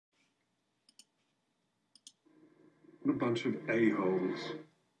What a bunch of a-holes.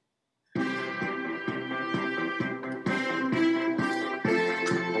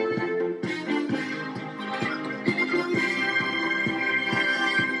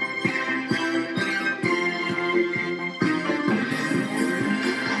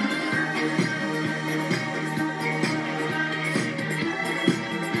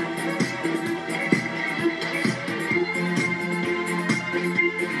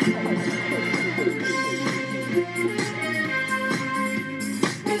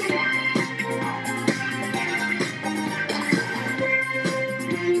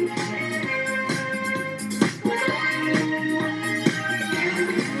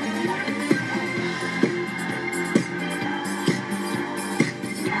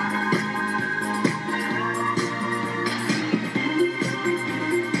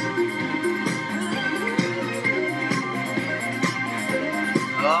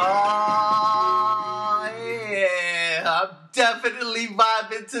 Definitely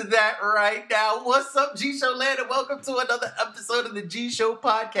vibing to that right now. What's up, G-Show land, and welcome to another episode of the G-Show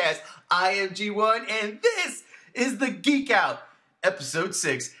podcast. I am G1, and this is the Geek Out, episode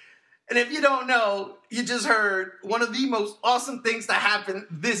 6. And if you don't know, you just heard one of the most awesome things to happen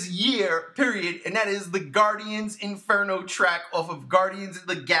this year, period, and that is the Guardians Inferno track off of Guardians of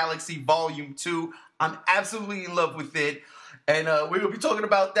the Galaxy Volume 2. I'm absolutely in love with it. And we will be talking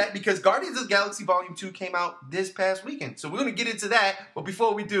about that because Guardians of the Galaxy Volume 2 came out this past weekend. So we're going to get into that. But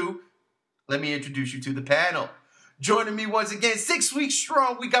before we do, let me introduce you to the panel. Joining me once again, 6 weeks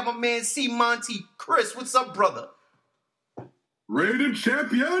strong, we got my man C. Monty. Chris, what's up, brother? Rated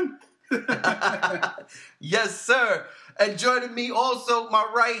champion! Yes, sir. And joining me also, my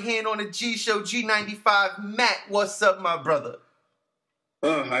right hand on the G-Show, G95, Matt. What's up, my brother?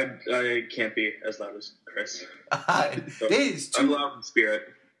 Oh, I can't be as loud as Chris. So, I'm loud in spirit.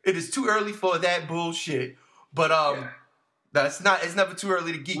 It is too early for that bullshit. But it's never too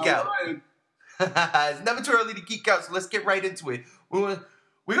early to geek out. It's never too early to geek out, so let's get right into it. We're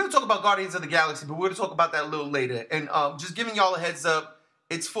going to talk about Guardians of the Galaxy, but we're going to talk about that a little later. And just giving y'all a heads up,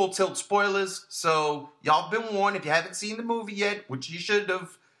 it's full tilt spoilers, so y'all been warned if you haven't seen the movie yet, which you should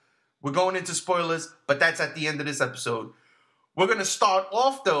have. We're going into spoilers, but that's at the end of this episode. We're going to start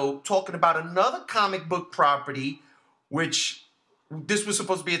off, though, talking about another comic book property, which this was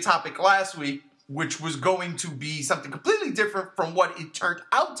supposed to be a topic last week, which was going to be something completely different from what it turned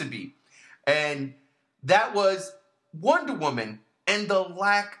out to be. And that was Wonder Woman and the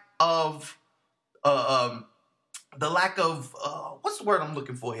lack of what's the word I'm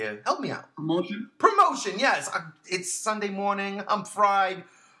looking for here? Help me out. Promotion, yes. It's Sunday morning. I'm fried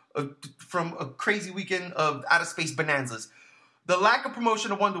from a crazy weekend of outer space bonanzas. The lack of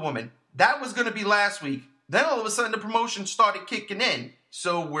promotion of Wonder Woman, that was going to be last week. Then all of a sudden the promotion started kicking in.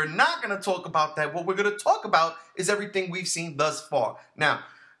 So we're not going to talk about that. What we're going to talk about is everything we've seen thus far. Now,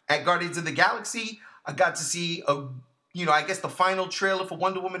 at Guardians of the Galaxy, I got to see the final trailer for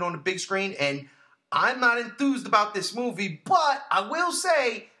Wonder Woman on the big screen, and I'm not enthused about this movie, but I will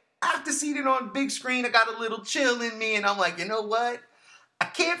say, after seeing it on big screen, I got a little chill in me, and I'm like, you know what? I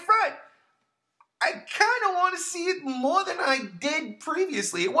can't front. I kind of want to see it more than I did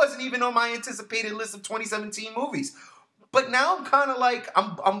previously. It wasn't even on my anticipated list of 2017 movies. But now I'm kind of like,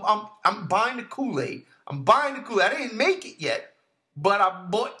 I'm buying the Kool-Aid. I didn't make it yet, but I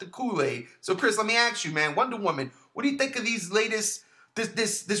bought the Kool-Aid. So Chris, let me ask you, man, Wonder Woman, what do you think of these latest,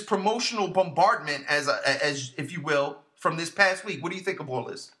 this promotional bombardment, as if you will, from this past week? What do you think of all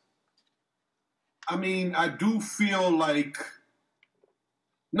this? I mean, I do feel like,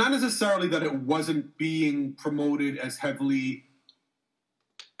 not necessarily that it wasn't being promoted as heavily.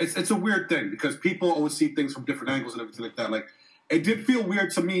 It's a weird thing because people always see things from different angles and everything like that. Like, it did feel weird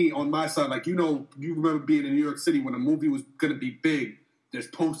to me on my side. Like, you remember being in New York City when a movie was going to be big. There's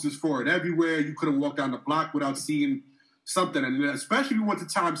posters for it everywhere. You couldn't walk down the block without seeing something. And especially if you went to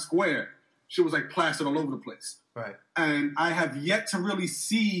Times Square, shit was like plastered all over the place. Right. And I have yet to really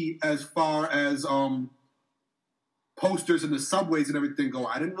see, as far as posters in the subways and everything go,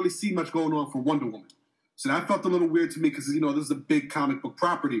 I didn't really see much going on for Wonder Woman. So that felt a little weird to me because, this is a big comic book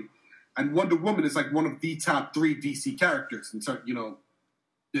property. And Wonder Woman is like one of the top 3 DC characters. And so,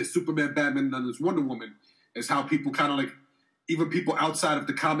 there's Superman, Batman, and then there's Wonder Woman. Is how people kind of like, even people outside of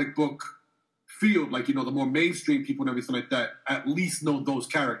the comic book field, like, the more mainstream people and everything like that, at least know those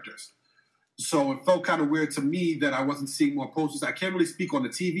characters. So it felt kind of weird to me that I wasn't seeing more posters. I can't really speak on the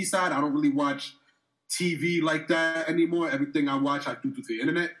TV side. I don't really watch TV like that anymore. Everything I watch, I do through the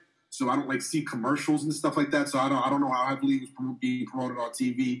internet. So I don't see commercials and stuff like that. So I don't know how heavily it was being promoted on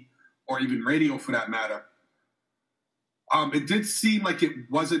TV or even radio for that matter. It did seem like it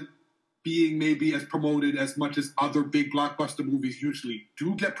wasn't being maybe as promoted as much as other big blockbuster movies usually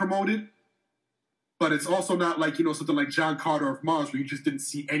do get promoted. But it's also not like, something like John Carter of Mars where you just didn't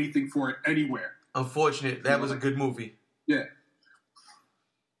see anything for it anywhere. Unfortunate. That was a good movie. Yeah.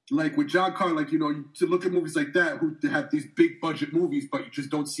 Like with John Carter, to look at movies like that who have these big budget movies, but you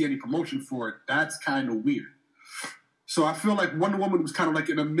just don't see any promotion for it, that's kind of weird. So I feel like Wonder Woman was kind of like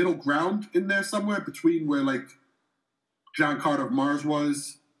in a middle ground in there somewhere between where like John Carter of Mars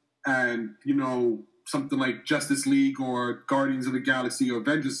was and, something like Justice League or Guardians of the Galaxy or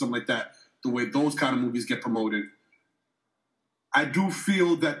Avengers, something like that. The way those kind of movies get promoted. I do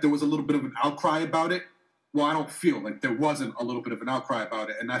feel that there was a little bit of an outcry about it. Well, I don't feel like there wasn't a little bit of an outcry about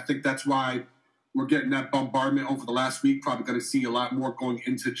it. And I think that's why we're getting that bombardment over the last week. Probably going to see a lot more going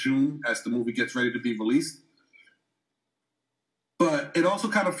into June as the movie gets ready to be released. But it also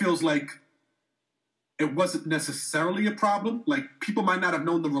kind of feels like it wasn't necessarily a problem. Like, people might not have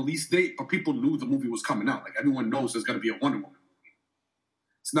known the release date, but people knew the movie was coming out. Like, everyone knows there's going to be a Wonder Woman.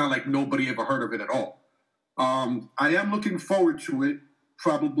 It's not like nobody ever heard of it at all. I am looking forward to it,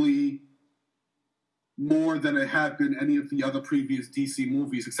 probably more than I have been any of the other previous DC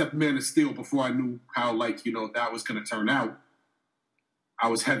movies, except Man of Steel, before I knew how, that was going to turn out. I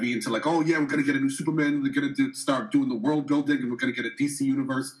was heavy into oh, yeah, we're going to get a new Superman, we're going to start doing the world building, and we're going to get a DC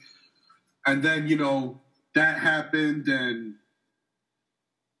universe. And then, that happened, and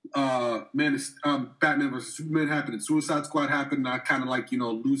Batman vs. Superman happened and Suicide Squad happened, and I kind of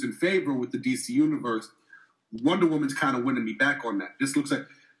losing favor with the DC universe. Wonder Woman's kind of winning me back on that. This looks like,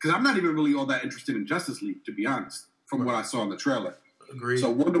 because I'm not even really all that interested in Justice League, to be honest, from what I saw in the trailer. Agreed. So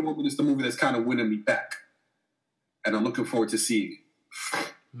Wonder Woman is the movie that's kind of winning me back, and I'm looking forward to seeing it.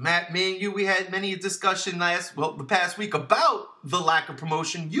 Matt, me and you, we had many a discussion the past week about the lack of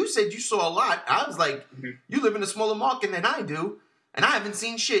promotion. You said you saw a lot. I was like, you live in a smaller market than I do. And I haven't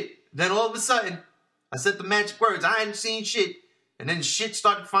seen shit. Then all of a sudden, I said the magic words. I hadn't seen shit. And then shit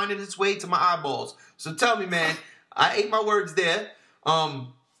started finding its way to my eyeballs. So tell me, man, I ate my words there.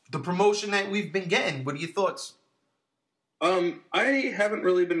 The promotion that we've been getting, what are your thoughts? I haven't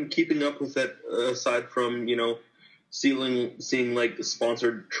really been keeping up with it aside from, seeing like the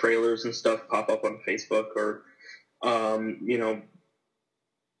sponsored trailers and stuff pop up on Facebook or,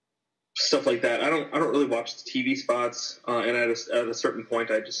 stuff like that. I don't really watch the TV spots, and at a certain point,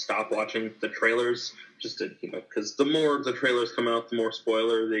 I just stop watching the trailers, just to because the more the trailers come out, the more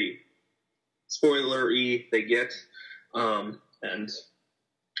spoilery they get, and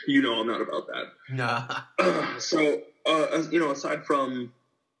I'm not about that. Nah. So aside from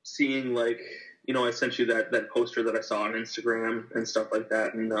seeing I sent you that poster that I saw on Instagram and stuff like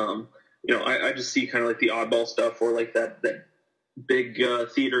that, and I just see kind of like the oddball stuff or like that big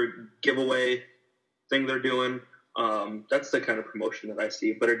theater giveaway thing they're doing. That's the kind of promotion that I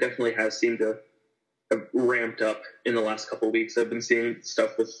see, but it definitely has seemed to have ramped up in the last couple of weeks. I've been seeing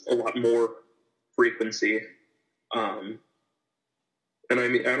stuff with a lot more frequency. And I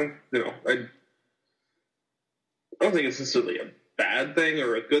mean, I don't think it's necessarily a bad thing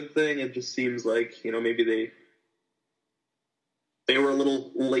or a good thing. It just seems like, maybe they were a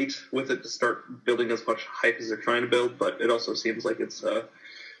little late with it to start building as much hype as they're trying to build, but it also seems like it's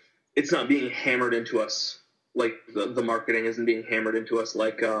not being hammered into us like the marketing isn't being hammered into us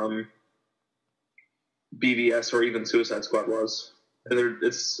like BVS or even Suicide Squad was.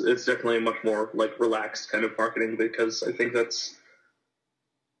 It's definitely a much more relaxed kind of marketing because I think that's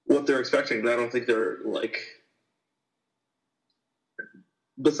what they're expecting. But I don't think they're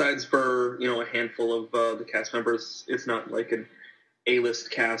besides for a handful of the cast members, it's not like an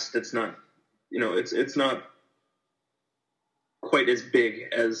A-list cast. It's not it's not quite as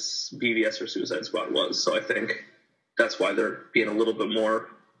big as BVS or Suicide Squad was. So I think that's why they're being a little bit more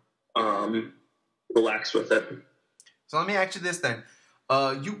relaxed with it. So let me ask you this then.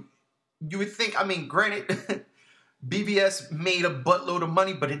 You would think, granted, BVS made a buttload of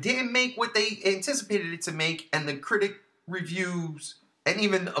money, but it didn't make what they anticipated it to make, and the critic reviews and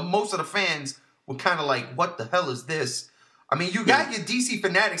even most of the fans were kind of like, what the hell is this? You got your DC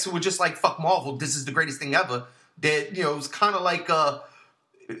fanatics who were just like, fuck Marvel, this is the greatest thing ever. That, it's kind of like,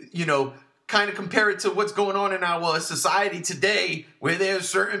 kind of compare it to what's going on in our society today, where there's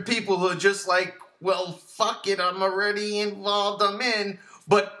certain people who are just like, well, fuck it, I'm already involved, I'm in.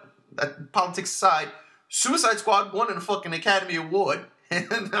 But politics aside, Suicide Squad won a fucking Academy Award.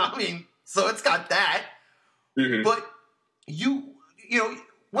 And so it's got that. Mm-hmm. But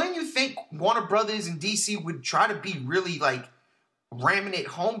when you think Warner Brothers and DC would try to be really ramming it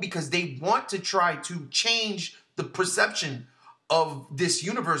home because they want to try to change the perception of this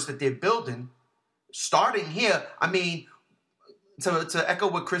universe that they're building, starting here, to echo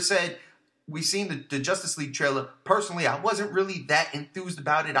what Chris said, we seen the Justice League trailer, personally, I wasn't really that enthused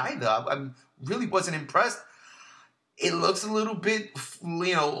about it either. I really wasn't impressed. It looks a little bit,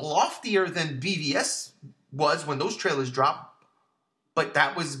 loftier than BVS was when those trailers dropped. But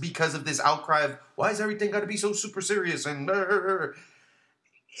that was because of this outcry of, why is everything got to be so super serious? And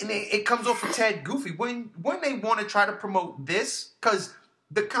it comes off a tad goofy. When they want to try to promote this, because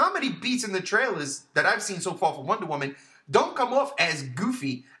the comedy beats in the trailers that I've seen so far for Wonder Woman don't come off as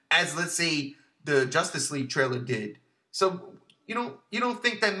goofy as, let's say, the Justice League trailer did. So you don't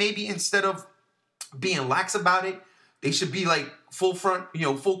think that maybe instead of being lax about it, they should be like full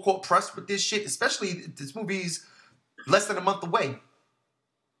court press with this shit, especially this movie's less than a month away.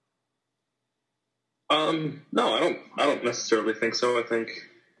 No, I don't necessarily think so. I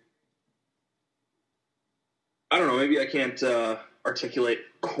don't know, maybe I can't articulate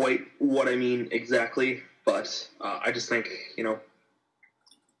quite what I mean exactly, but I just think,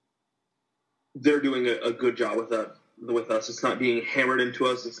 they're doing a good job with us. It's not being hammered into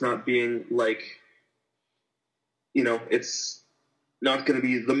us. It's not being like, it's not going to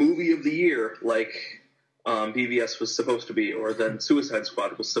be the movie of the year like BVS was supposed to be, or then Suicide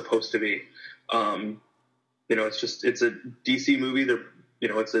Squad was supposed to be. It's a DC movie.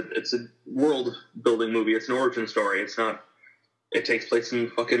 It's a world building movie. It's an origin story. It's not. It takes place in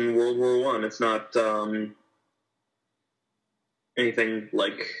fucking World War I. It's not anything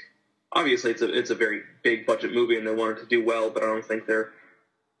like. Obviously, it's a very big budget movie, and they wanted to do well. But I don't think they're.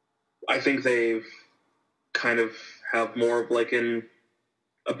 I think they've kind of have more of like a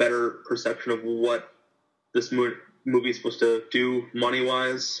better perception of what this movie is supposed to do money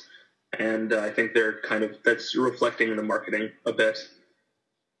wise. And I think they're that's reflecting in the marketing a bit.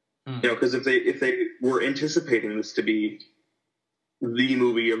 Because if they were anticipating this to be the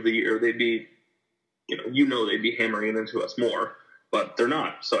movie of the year, they'd be, they'd be hammering it into us more, but they're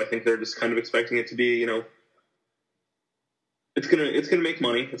not. So I think they're just kind of expecting it to be, it's gonna make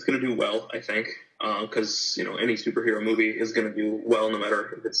money. It's gonna do well, I think, because any superhero movie is gonna do well, no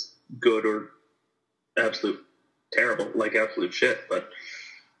matter if it's good or absolute terrible, like absolute shit. But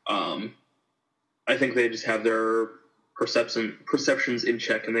I think they just have their perceptions in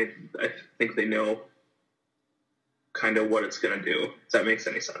check, and I think they know kind of what it's going to do. If that makes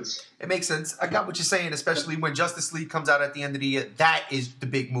any sense. It makes sense. I got what you're saying, especially when Justice League comes out at the end of the year. That is the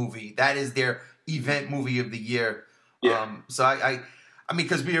big movie. That is their event movie of the year. Yeah. So I mean,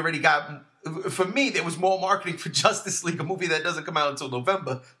 because we already got. For me, there was more marketing for Justice League, a movie that doesn't come out until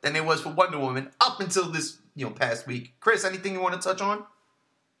November, than there was for Wonder Woman up until this past week. Chris, anything you want to touch on?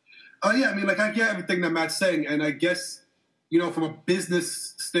 Yeah, I mean, I get everything that Matt's saying, and I guess, from a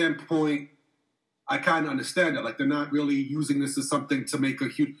business standpoint, I kind of understand it. Like, they're not really using this as something to make a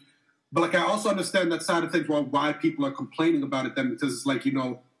huge... But, I also understand that side of things, why people are complaining about it then, because it's like,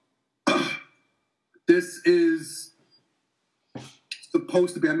 this is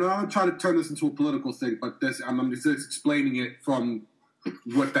supposed to be... I'm not trying to turn this into a political thing, but I'm just explaining it from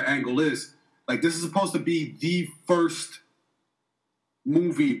what the angle is. Like, this is supposed to be the first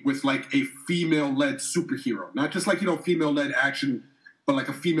movie with a female-led superhero, not just female-led action, but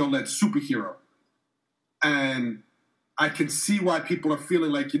a female-led superhero. And I can see why people are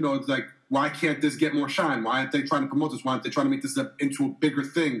feeling it's like, why can't this get more shine? Why aren't they trying to promote this? Why aren't they trying to make this into a bigger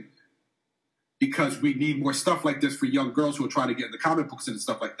thing? Because we need more stuff like this for young girls who are trying to get in the comic books and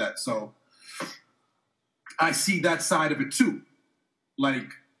stuff like that. So I see that side of it too.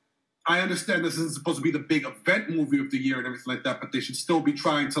 I understand this isn't supposed to be the big event movie of the year and everything like that, but they should still be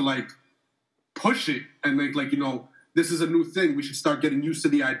trying to push it and make this is a new thing. We should start getting used to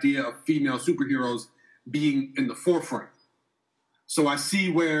the idea of female superheroes being in the forefront. So I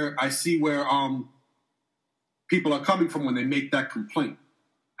see where people are coming from when they make that complaint,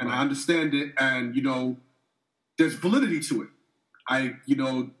 and I understand it. And there's validity to it. I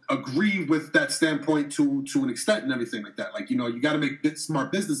agree with that standpoint to an extent and everything like that. You got to make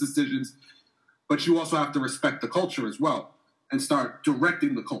smart business decisions, but you also have to respect the culture as well and start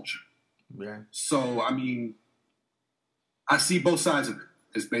directing the culture. Yeah. So I mean, I see both sides of it.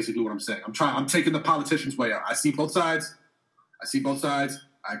 Is basically what I'm saying. I'm taking the politician's way out. I see both sides.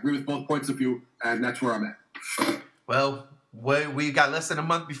 I agree with both points of view, and that's where I'm at. Well, we got less than a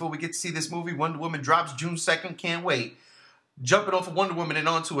month before we get to see this movie. Wonder Woman drops June 2nd. Can't wait. Jumping off of Wonder Woman and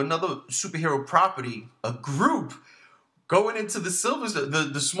onto another superhero property, a group going into the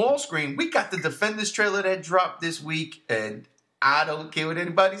the small screen. We got the Defenders trailer that dropped this week, and I don't care what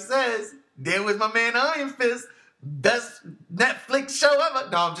anybody says. There was my man Iron Fist. Best Netflix show ever.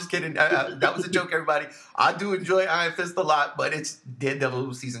 No, I'm just kidding. That was a joke, everybody. I do enjoy Iron Fist a lot, but it's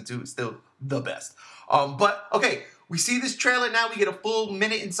Daredevil Season 2 is still the best. But, okay, we see this trailer now. We get a full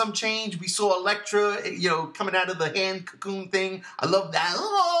minute and some change. We saw Elektra, coming out of the hand cocoon thing. I love that.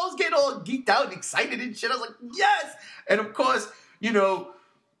 Oh, I was getting all geeked out and excited and shit. I was like, yes. And of course, I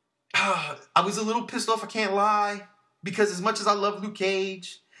was a little pissed off. I can't lie, because as much as I love Luke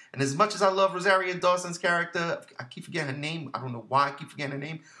Cage and as much as I love Rosario Dawson's character, I keep forgetting her name. I don't know why I keep forgetting her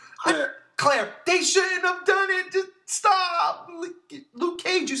name. Claire, they shouldn't have done it. Just stop. Luke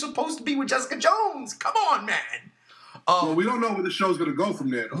Cage, you're supposed to be with Jessica Jones. Come on, man. Well, we don't know where the show's going to go from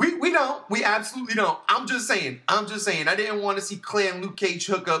there, though. We don't. We absolutely don't. I'm just saying. I didn't want to see Claire and Luke Cage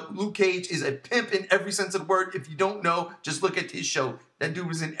hook up. Luke Cage is a pimp in every sense of the word. If you don't know, just look at his show. That dude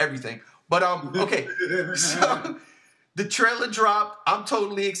was in everything. But, okay. So, the trailer dropped. I'm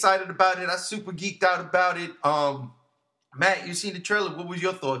totally excited about it. I super geeked out about it. Matt, you seen the trailer. What was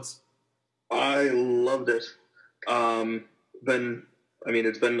your thoughts? I loved it.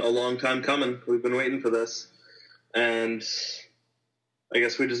 It's been a long time coming. We've been waiting for this, and I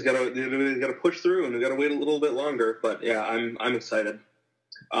guess we gotta push through, and we gotta wait a little bit longer. But yeah, I'm excited.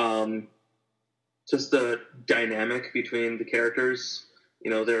 Just the dynamic between the characters,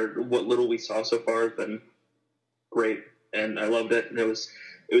 what little we saw so far has been great, and I loved it. And it was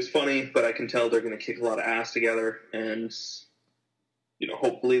funny, but I can tell they're gonna kick a lot of ass together, and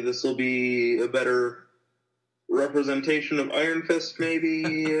hopefully this will be a better representation of Iron Fist,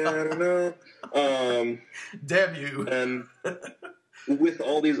 maybe. I don't know. Damn you. And with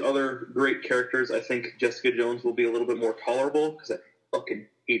all these other great characters, I think Jessica Jones will be a little bit more tolerable, because I fucking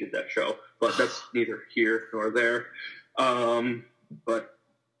hated that show. But that's neither here nor there. But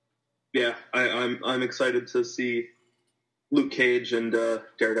yeah, I'm excited to see Luke Cage and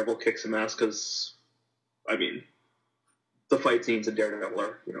Daredevil kick some ass, because, the fight scenes in Daredevil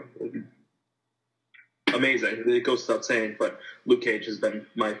are, amazing. It goes without saying, but Luke Cage has been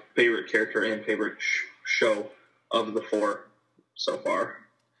my favorite character and favorite show of the 4 so far.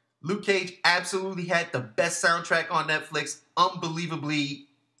 Luke Cage absolutely had the best soundtrack on Netflix. Unbelievably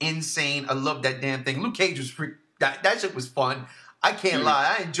insane. I love that damn thing. Luke Cage was that shit was fun. I can't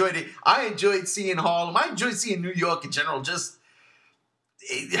lie. I enjoyed it. I enjoyed seeing Harlem. I enjoyed seeing New York in general. Just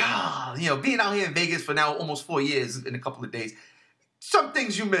being out here in Vegas for now almost 4 years in a couple of days. Some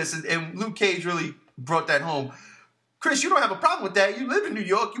things you miss, and Luke Cage really brought that home. Chris, you don't have a problem with that. You live in New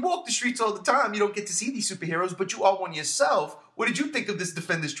York. You walk the streets all the time. You don't get to see these superheroes, but you are one yourself. What did you think of this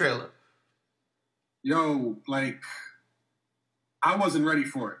Defenders trailer? Yo, I wasn't ready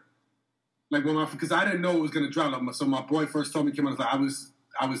for it. Because I didn't know it was going to drop. So my boy first told me,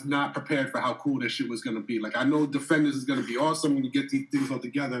 I was not prepared for how cool this shit was going to be. I know Defenders is going to be awesome when you get these things all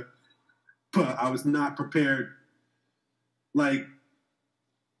together, but I was not prepared.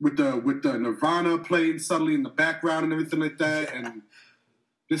 With the Nirvana playing subtly in the background and everything like that, and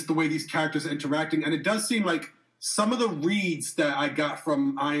just the way these characters are interacting. And it does seem like some of the reads that I got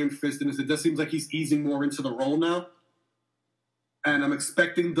from Iron Fist, and it does seem like he's easing more into the role now. And I'm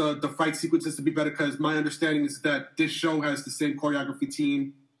expecting the fight sequences to be better, because my understanding is that this show has the same choreography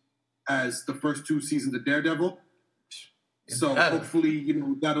team as the first 2 seasons of Daredevil. So hopefully,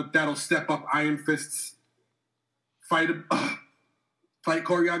 that'll step up Iron Fist's fight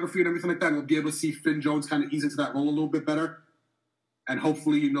choreography and everything like that. And we'll be able to see Finn Jones kind of ease into that role a little bit better. And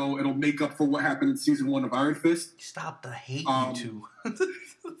hopefully, it'll make up for what happened in season 1 of Iron Fist. Stop the hate, you two.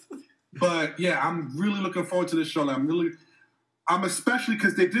 But yeah, I'm really looking forward to this show. I'm especially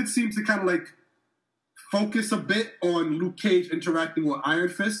because they did seem to kind of focus a bit on Luke Cage interacting with Iron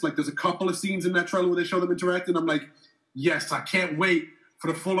Fist. There's a couple of scenes in that trailer where they show them interacting. I'm like, yes, I can't wait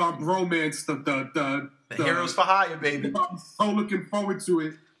for the full-on bromance, the Heroes for Hire, baby. I'm so looking forward to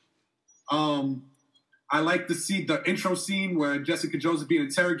it. I like to see the intro scene where Jessica Jones is being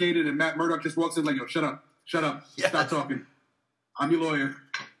interrogated and Matt Murdock just walks in yo, shut up, yes. Stop talking. I'm your lawyer.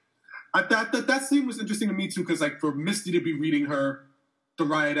 I thought that scene was interesting to me too, because for Misty to be reading her the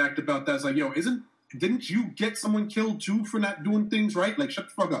riot act about that, it's didn't you get someone killed too for not doing things right? Shut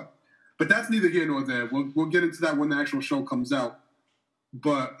the fuck up. But that's neither here nor there. We'll get into that when the actual show comes out.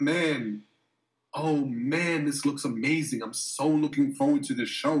 But man, this looks amazing. I'm so looking forward to this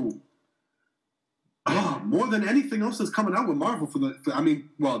show. More than anything else that's coming out with Marvel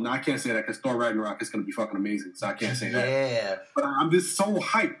I can't say that because Thor Ragnarok is going to be fucking amazing, so I can't say that. Yeah. But I'm just so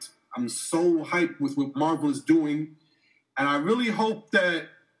hyped. I'm so hyped with what Marvel is doing, and I really hope that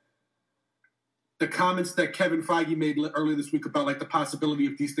the comments that Kevin Feige made earlier this week about the possibility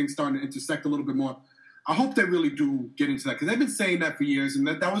of these things starting to intersect a little bit more, I hope they really do get into that, because they've been saying that for years, and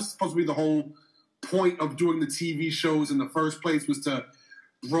that was supposed to be the whole point of doing the TV shows in the first place, was to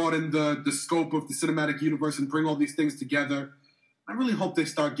broaden the scope of the cinematic universe and bring all these things together. I really hope they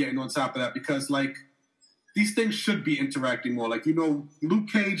start getting on top of that, because these things should be interacting more. Like, you know, Luke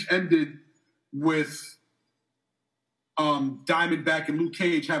Cage ended with Diamondback and Luke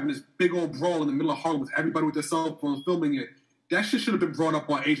Cage having this big old brawl in the middle of Harlem with everybody with their cell phones filming it. That shit should have been brought up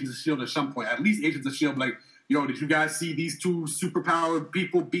on Agents of S.H.I.E.L.D. at some point. At least Agents of S.H.I.E.L.D. like, yo, did you guys see these two superpowered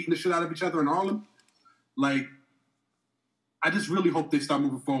people beating the shit out of each other in Harlem? Like, I just really hope they start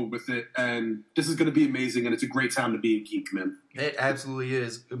moving forward with it, and this is going to be amazing, and it's a great time to be a geek, man. It absolutely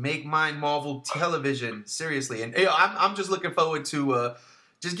is. Make mine Marvel Television, seriously. And I'm just looking forward to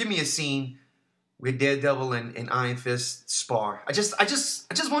just give me a scene where Daredevil and Iron Fist spar. I just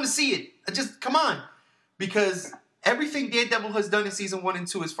want to see it. Come on, because everything Daredevil has done in season 1 and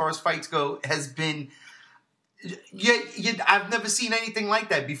 2, as far as fights go, has been. I've never seen anything like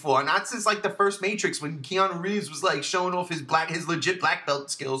that before. Not since like the first Matrix, when Keanu Reeves was like showing off his legit black belt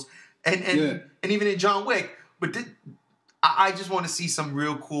skills, and even in John Wick. But I just want to see some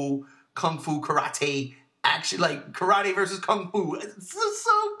real cool kung fu karate action, like karate versus kung fu. It's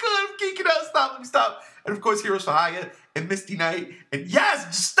so good. I'm geeking out. Stop. And of course, Heroes for Hire and Misty Knight. And yes,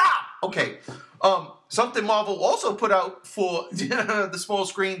 just stop. Okay. Something Marvel also put out for the small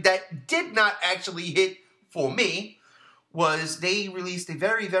screen that did not actually hit for me was they released a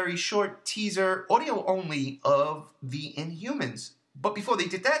very, very short teaser, audio only, of the Inhumans. But before they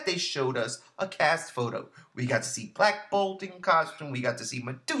did that, they showed us a cast photo. We got to see Black Bolt in costume. We got to see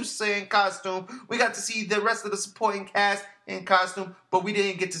Medusa in costume. We got to see the rest of the supporting cast in costume. But we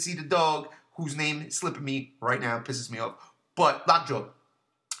didn't get to see the dog, whose name is slipping me right now. It pisses me off. But Lockjaw.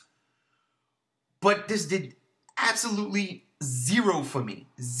 But this did absolutely zero for me.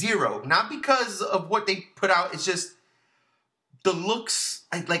 Zero. Not because of what they put out. It's just the looks.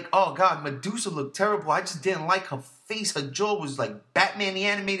 Like, oh God, Medusa looked terrible. I just didn't like her face. Her jaw was like Batman the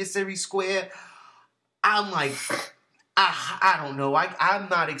Animated Series square. I'm like, I don't know. I'm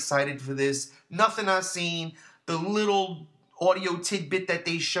not excited for this. Nothing I've seen. The little audio tidbit that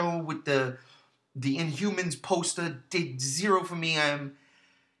they showed with the Inhumans poster did zero for me.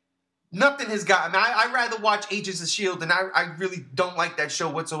 Nothing has gotten. I'd rather watch Agents of S.H.I.E.L.D. and I really don't like that show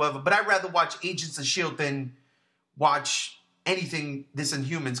whatsoever. But I'd rather watch Agents of S.H.I.E.L.D. than watch anything this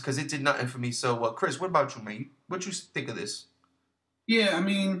Inhumans, because it did nothing for me. So, Chris, what about you, man? What you think of this? Yeah, I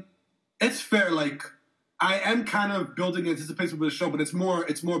mean, it's fair. Like, I am kind of building anticipation for the show, but it's more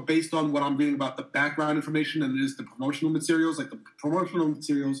based on what I'm reading about the background information than it is the promotional materials. Like, the promotional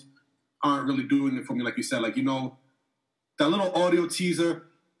materials aren't really doing it for me, like you said. Like, you know, that little audio teaser.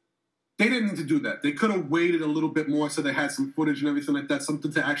 They didn't need to do that. They could have waited a little bit more so they had some footage and everything like that,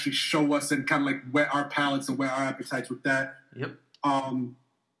 something to actually show us and kind of like whet our palates and whet our appetites with that. Yep.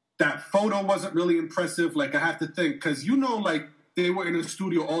 That photo wasn't really impressive. Like, I have to think, because, you know, like, they were in a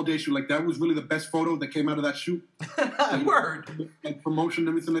studio all day shoot. Like, that was really the best photo that came out of that shoot. Like, Word. Like, promotion and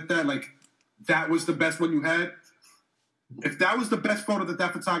everything like that. Like, that was the best one you had. If that was the best photo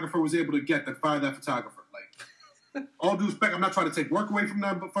that photographer was able to get, then fire that photographer. Like, all due respect, I'm not trying to take work away from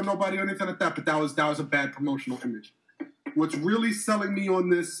them for nobody or anything like that, but that was a bad promotional image. What's really selling me on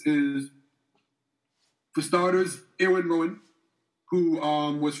this is, for starters, Erwin Rowan, who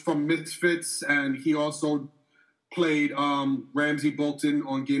was from Misfits, and he also played Ramsay Bolton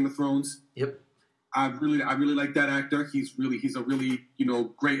on Game of Thrones. Yep. I really like that actor. He's a really, you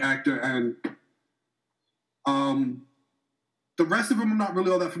know, great actor, and the rest of them I'm not really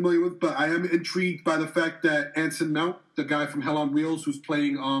all that familiar with, but I am intrigued by the fact that Anson Mount, the guy from Hell on Wheels who's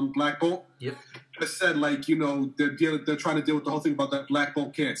playing Black Bolt, yep, just said, like, you know, they're trying to deal with the whole thing about that Black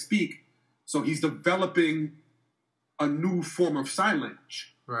Bolt can't speak, so he's developing a new form of sign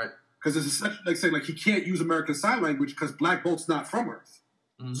language. Right. Because it's essentially like saying, like, he can't use American Sign Language because Black Bolt's not from Earth.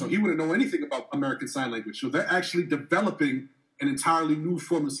 Mm-hmm. So he wouldn't know anything about American Sign Language. So they're actually developing an entirely new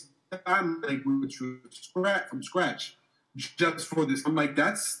form of sign language from scratch just for this. I'm like,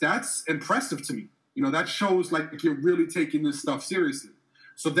 that's impressive to me. You know, that shows, like, you're really taking this stuff seriously.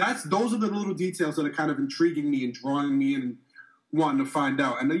 So those are the little details that are kind of intriguing me and drawing me in and wanting to find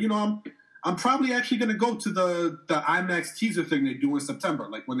out. And then, you know, I'm probably actually going to go to the IMAX teaser thing they do in September.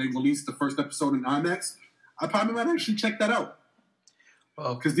 Like, when they release the first episode in IMAX, I probably might actually check that out.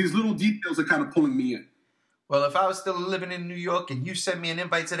 Well, because these little details are kind of pulling me in. Well, if I was still living in New York and you sent me an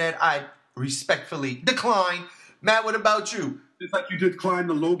invite to that, I'd respectfully decline. Matt, what about you? It's like you declined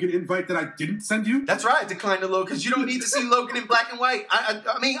the Logan invite that I didn't send you? That's right, I declined the Logan, because you don't need to see Logan in black and white.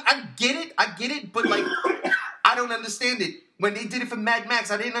 I mean, I get it, but, like, I don't understand it. When they did it for Mad Max,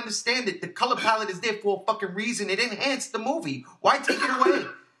 I didn't understand it. The color palette is there for a fucking reason. It enhanced the movie. Why take it away?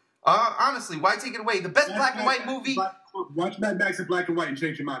 Honestly, why take it away? The best black and white movie... Watch Mad Max in black and white and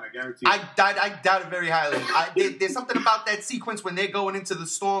change your mind, I guarantee you. I doubt it very highly. There's something about that sequence when they're going into the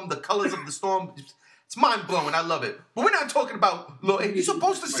storm, the colors of the storm... It's mind-blowing. I love it. But we're not talking about... You're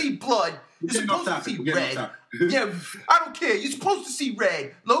supposed to see blood. You're supposed to see red. Yeah, I don't care. You're supposed to see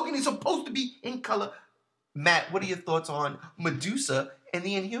red. Logan is supposed to be in color. Matt, what are your thoughts on Medusa and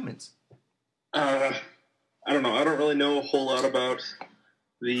the Inhumans? I don't know. I don't really know a whole lot about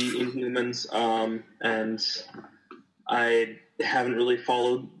the Inhumans, and I haven't really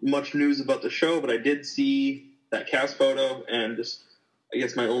followed much news about the show, but I did see that cast photo, and just, I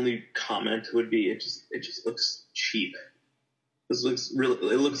guess my only comment would be it just looks cheap. This looks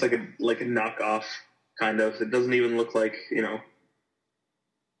really, it looks like a knockoff, kind of. It doesn't even look like,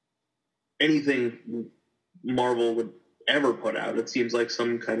 anything Marvel would ever put out. It seems like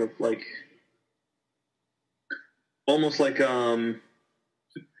some kind of like, almost like I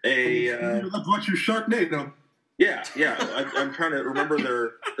brought you Sharknado. Yeah. I'm trying to remember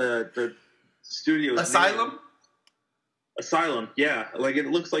the studio's Asylum. Name. Asylum, yeah. Like, it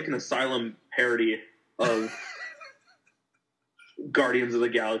looks like an Asylum parody of Guardians of the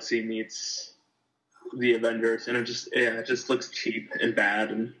Galaxy meets the Avengers, and it just looks cheap and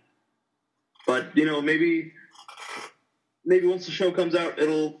bad. But maybe once the show comes out,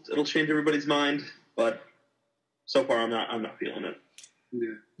 it'll change everybody's mind. But so far, I'm not feeling it.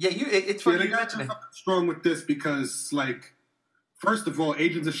 Yeah, it's funny. They got something strong with this because, like, first of all,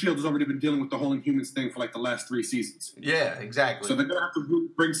 Agents of S.H.I.E.L.D. has already been dealing with the whole Inhumans thing for like the last 3 seasons. Yeah, exactly. So they're gonna have to really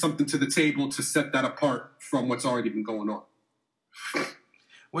bring something to the table to set that apart from what's already been going on.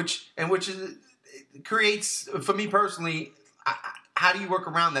 Which creates, for me personally, how do you work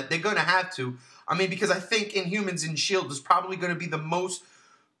around that? They're going to have to. I mean, because I think Inhumans and S.H.I.E.L.D. is probably going to be the most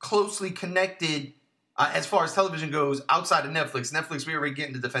closely connected as far as television goes outside of Netflix. Netflix, we already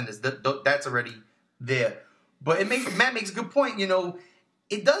getting to Defenders. That's already there. But Matt makes a good point.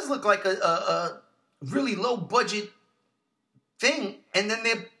 It does look like a really low budget thing, and then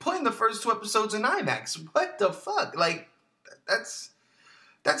they're putting the first 2 episodes in IMAX. What the fuck? Like, that's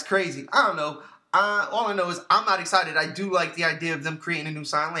crazy. I don't know. All I know is I'm not excited. I do like the idea of them creating a new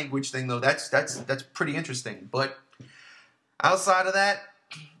sign language thing, though. That's pretty interesting. But outside of that,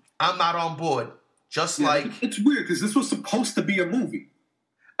 I'm not on board. It's weird because this was supposed to be a movie.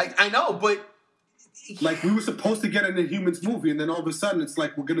 I know, but like, we were supposed to get an Inhumans movie, and then all of a sudden it's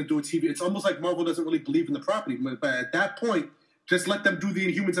like we're going to do a TV. It's almost like Marvel doesn't really believe in the property. But at that point, just let them do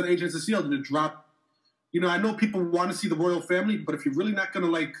the Inhumans and Agents of S.H.I.E.L.D. and drop. I know people want to see the royal family, but if you're really not going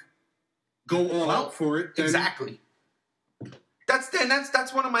to like go all out for it, then... Exactly.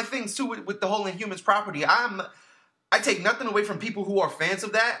 That's one of my things too with the whole Inhumans property. I take nothing away from people who are fans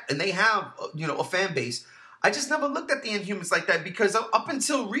of that, and they have a fan base. I just never looked at the Inhumans like that because up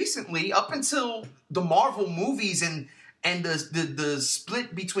until recently, up until the Marvel movies and the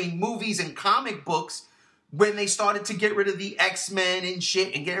split between movies and comic books, when they started to get rid of the X-Men and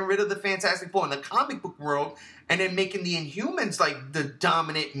shit and getting rid of the Fantastic Four in the comic book world and then making the Inhumans like the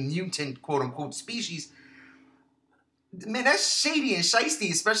dominant mutant quote-unquote species, man, that's shady and shiesty,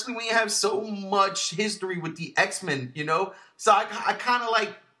 especially when you have so much history with the X-Men, So I kind of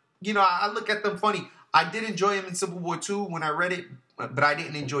like, I look at them funny. I did enjoy him in Civil War 2 when I read it, but I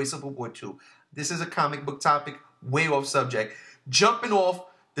didn't enjoy Civil War 2. This is a comic book topic, way off subject. Jumping off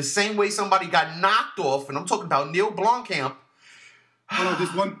the same way somebody got knocked off, and I'm talking about Neil Blomkamp. Hold on,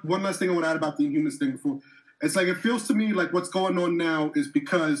 just one last thing I want to add about the Inhumans thing before. It's like, it feels to me like what's going on now is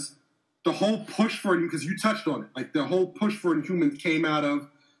because the whole push for it, because you touched on it, like the whole push for Inhumans came out of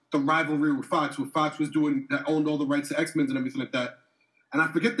the rivalry with Fox, where Fox was doing, that owned all the rights to X-Men and everything like that. And I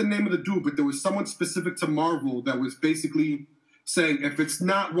forget the name of the dude, but there was someone specific to Marvel that was basically saying, if it's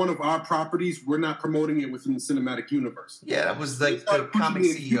not one of our properties, we're not promoting it within the cinematic universe. Yeah, that was like the comic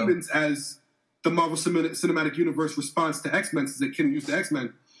CEO. Inhumans as the Marvel Cinematic Universe response to X-Men, since they couldn't use the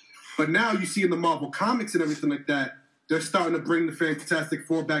X-Men. But now you see in the Marvel comics and everything like that, they're starting to bring the Fantastic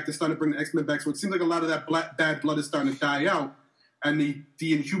Four back. They're starting to bring the X-Men back. So it seems like a lot of that bad blood is starting to die out. And the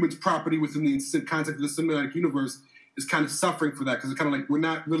Inhumans property within the context of the cinematic universe is kind of suffering for that. Because it's kind of like, we're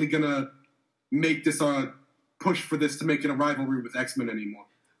not really going to make this push for this to make it a rivalry with X-Men anymore.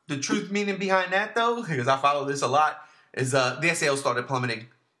 The truth meaning behind that, though, because I follow this a lot, is their sales started plummeting.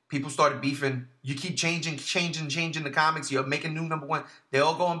 People started beefing. You keep changing the comics. You're making new number one. They're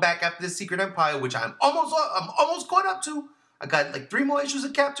all going back after this Secret Empire, which I'm almost caught up to. I got like 3 more issues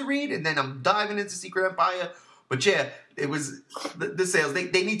of Cap to read, and then I'm diving into Secret Empire. But yeah, it was the sales.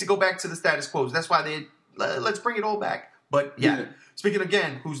 They need to go back to the status quo. That's why let's bring it all back. But yeah. Speaking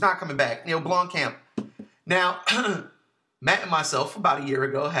again, who's not coming back? Neil Blomkamp. Now, Matt and myself, about a year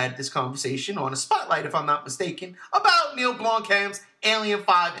ago, had this conversation on a Spotlight, if I'm not mistaken, about Neil Blomkamp's Alien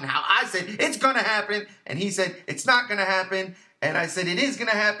 5 and how I said, it's going to happen, and he said, it's not going to happen, And I said, it is going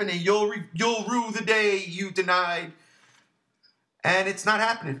to happen, and you'll rue the day you denied. And it's not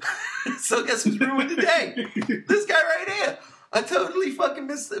happening. So guess who's ruined the day? This guy right here. I totally fucking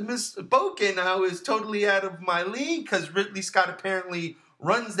misspoken. I was totally out of my league because Ridley Scott apparently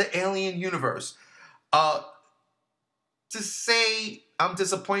runs the Alien universe. To say I'm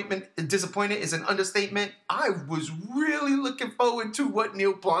disappointed is an understatement. I was really looking forward to what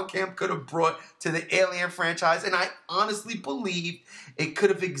Neil Blomkamp could have brought to the Alien franchise, and I honestly believe it could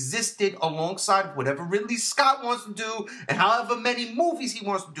have existed alongside whatever Ridley Scott wants to do and however many movies he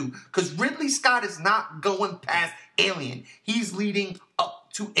wants to do, because Ridley Scott is not going past Alien. He's leading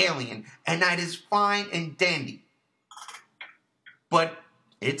up to Alien, and that is fine and dandy. But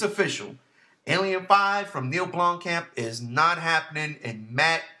it's official. Alien 5 from Neil Blomkamp is not happening, and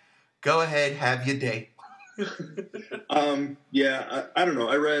Matt, go ahead, have your day. Yeah, I don't know.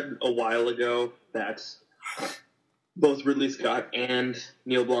 I read a while ago that both Ridley Scott and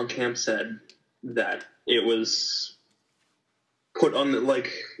Neil Blomkamp said that it was put on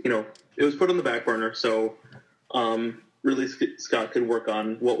it was put on the back burner, so Ridley Scott could work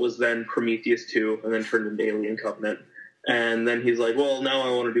on what was then Prometheus 2 and then turned into Alien Covenant. And then he's like, well, now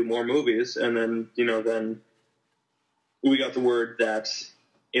I want to do more movies. And then, then we got the word that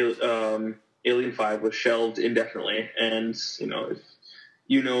Alien 5 was shelved indefinitely. And, if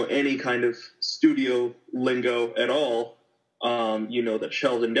you know any kind of studio lingo at all, that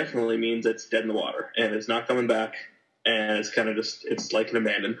shelved indefinitely means it's dead in the water and it's not coming back. And it's kind of it's like an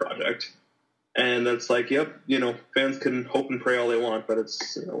abandoned project. And that's like, yep, fans can hope and pray all they want, but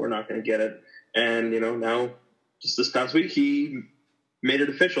it's, we're not going to get it. And, now, just this past week, he made it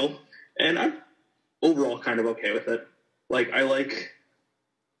official, and I'm overall kind of okay with it. Like, I like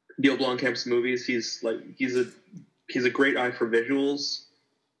Neil Blomkamp's movies. He's a great eye for visuals,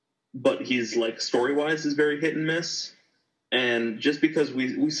 but he's story-wise is very hit and miss. And just because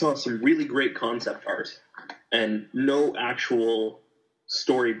we saw some really great concept art and no actual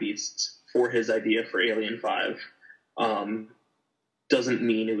story beats for his idea for Alien 5, doesn't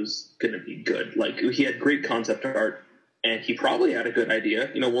mean it was going to be good. He had great concept art, and he probably had a good idea.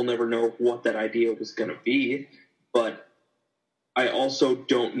 We'll never know what that idea was going to be, but I also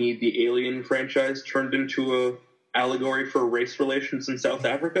don't need the Alien franchise turned into a allegory for race relations in South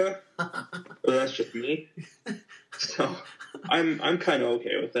Africa. But that's just me. So I'm kind of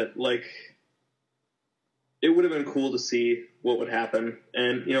okay with it. It would have been cool to see what would happen,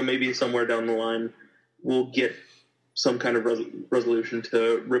 and maybe somewhere down the line we'll get some kind of resolution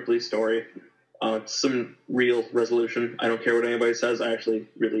to Ripley's story. Some real resolution. I don't care what anybody says. I actually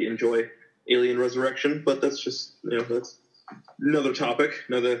really enjoy Alien Resurrection, but that's just, that's another topic,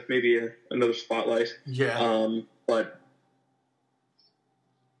 another spotlight. Yeah. But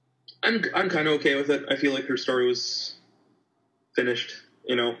I'm kind of okay with it. I feel like her story was finished.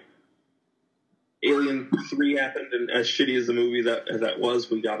 Alien 3 happened, and as shitty as the movie that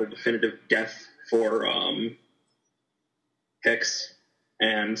was, we got a definitive death for Hicks,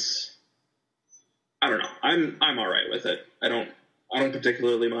 and I don't know. I'm all right with it. I don't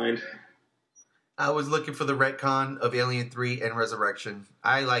particularly mind. I was looking for the retcon of Alien 3 and Resurrection.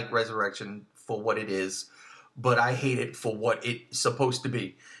 I like Resurrection for what it is, but I hate it for what it's supposed to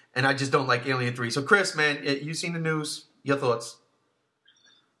be. And I just don't like Alien 3. So Chris, man, you seen the news? Your thoughts?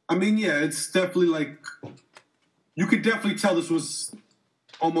 I mean, yeah, it's definitely you could definitely tell this was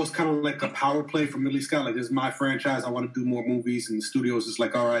almost kind of like a power play from Ridley Scott. This is my franchise. I want to do more movies. And the studio's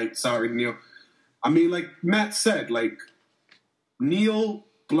just all right, sorry, Neil. I mean, like Matt said, Neil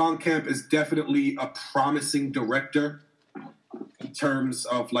Blomkamp is definitely a promising director in terms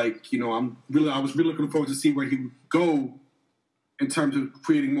of I was really looking forward to see where he would go in terms of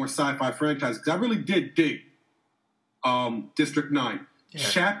creating more sci-fi franchises. Because I really did dig District 9. Yeah.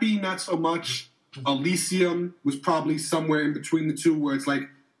 Chappie, not so much. Elysium was probably somewhere in between the two, where it's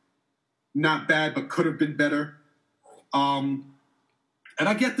not bad but could have been better. And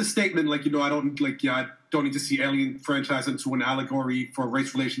I get the statement, I don't need to see Alien franchise into an allegory for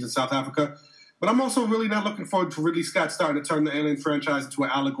race relations in South Africa. But I'm also really not looking forward to Ridley Scott starting to turn the Alien franchise into an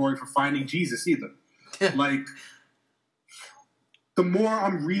allegory for finding Jesus either. The more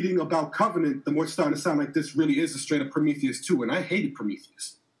I'm reading about Covenant, the more it's starting to sound like this really is a straight up Prometheus 2, and I hated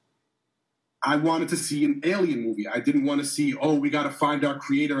Prometheus. I wanted to see an Alien movie. I didn't want to see, we got to find our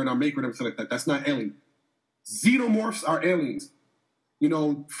creator and our maker and everything like that. That's not Alien. Xenomorphs are aliens.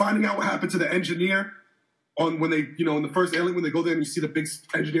 Finding out what happened to the engineer when they, in the first Alien, when they go there and you see the big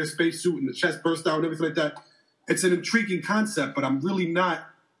engineer spacesuit and the chest burst out and everything like that. It's an intriguing concept, but I'm really not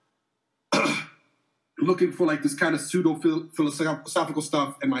looking for this kind of pseudo philosophical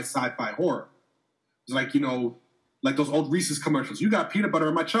stuff in my sci-fi horror. It's Like those old Reese's commercials. You got peanut butter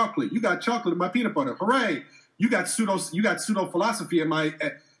in my chocolate. You got chocolate in my peanut butter. Hooray! You got pseudo philosophy in my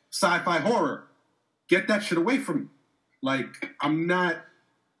sci-fi horror. Get that shit away from me. Like, I'm not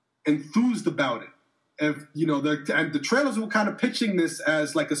enthused about it. If and the trailers were kind of pitching this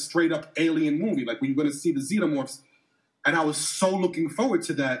as like a straight up alien movie, like when you're going to see the xenomorphs, and I was so looking forward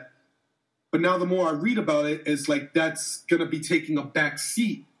to that. But now the more I read about it, it's like that's going to be taking a back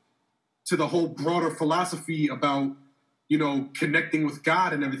seat to the whole broader philosophy about, connecting with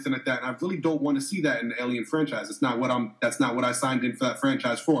God and everything like that. And I really don't want to see that in the Alien franchise. That's not what I signed in for that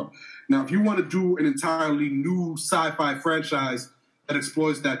franchise for. Now, if you want to do an entirely new sci-fi franchise that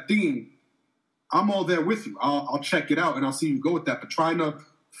explores that theme, I'm all there with you. I'll check it out and I'll see you go with that. But trying to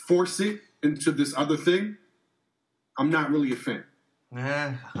force it into this other thing, I'm not really a fan.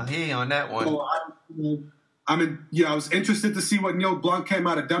 Yeah, I hear you on that one. So I was interested to see what Neil Blomkamp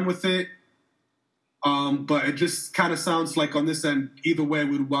might have done with it. But it just kind of sounds like on this end, either way,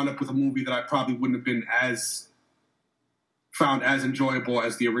 we'd wound up with a movie that I probably wouldn't have been found as enjoyable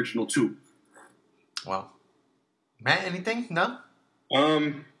as the original two. Well, Matt, anything? No?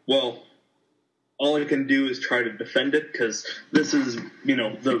 Well, all I can do is try to defend it because this is,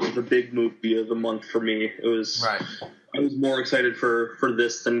 the big movie of the month for me. It was right. I was more excited for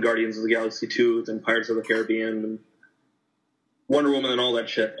this than Guardians of the Galaxy 2, than Pirates of the Caribbean, and Wonder Woman and all that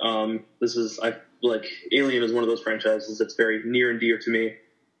shit. Alien is one of those franchises that's very near and dear to me.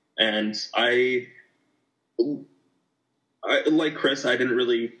 And I like Chris, I didn't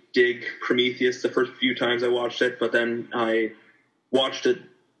really dig Prometheus the first few times I watched it, but then I watched it a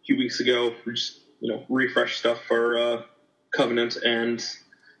few weeks ago, just, refresh stuff for Covenant, and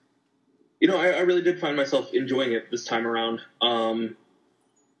I really did find myself enjoying it this time around. And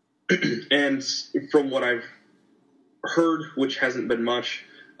from what I've heard, which hasn't been much,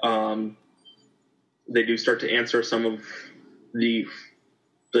 they do start to answer some of the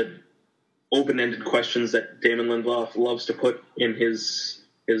open-ended questions that Damon Lindelof loves to put in his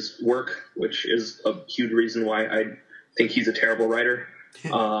work, which is a huge reason why I think he's a terrible writer.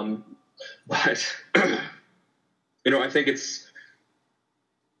 But I think it's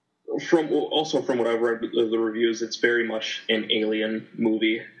from what I've read the reviews, it's very much an Alien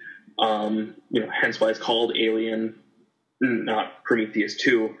movie. Hence why it's called Alien, not Prometheus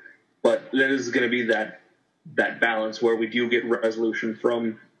 2. But there is going to be that balance where we do get resolution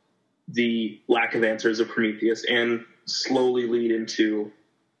from the lack of answers of Prometheus and slowly lead into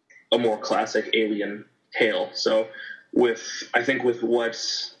a more classic Alien tale. So I think with what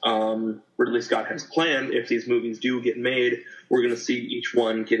Ridley Scott has planned, if these movies do get made, we're going to see each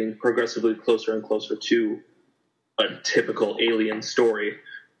one getting progressively closer and closer to a typical Alien story.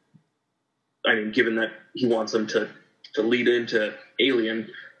 I mean, given that he wants them to lead into Alien,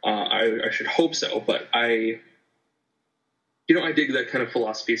 I should hope so, but I dig that kind of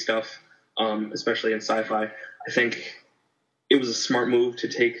philosophy stuff, especially in sci-fi. I think it was a smart move to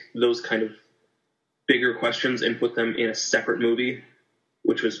take those kind of bigger questions and put them in a separate movie,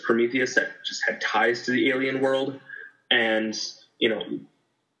 which was Prometheus, that just had ties to the alien world. And,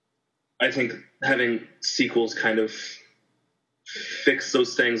 I think having sequels kind of fix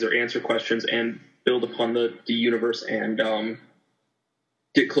those things or answer questions and build upon the universe and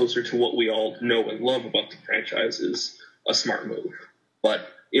get closer to what we all know and love about the franchise is a smart move. But,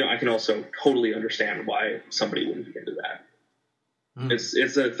 I can also totally understand why somebody wouldn't be into that.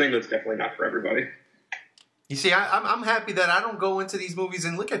 It's a thing that's definitely not for everybody. You see, I'm happy that I don't go into these movies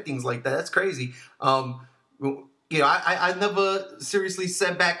and look at things like that. That's crazy. I never seriously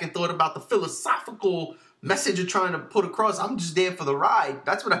sat back and thought about the philosophical message you're trying to put across. I'm just there for the ride.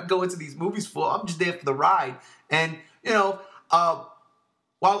 That's what I go into these movies for. I'm just there for the ride. And,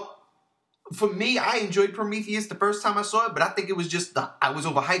 while for me, I enjoyed Prometheus the first time I saw it, but I think it was just I was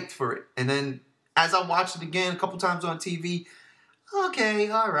overhyped for it. And then as I watched it again a couple times on TV, okay,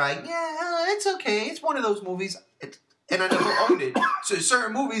 all right, yeah, it's okay. It's one of those movies, and I never owned it. So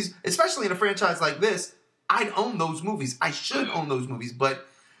certain movies, especially in a franchise like this, I'd own those movies. I should own those movies, but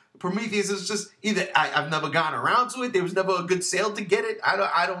Prometheus is just either I've never gone around to it. There was never a good sale to get it.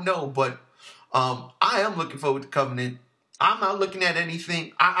 I don't know, but I am looking forward to Covenant. I'm not looking at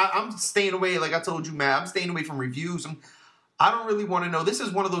anything. I'm staying away, like I told you, Matt. I'm staying away from reviews. I don't really want to know. This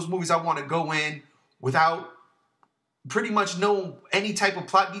is one of those movies I want to go in without pretty much know any type of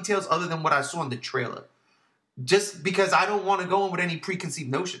plot details other than what I saw in the trailer. Just because I don't want to go in with any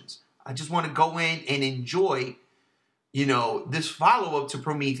preconceived notions. I just want to go in and enjoy, this follow-up to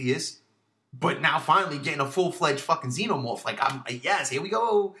Prometheus, but now finally getting a full-fledged fucking xenomorph. Yes, here we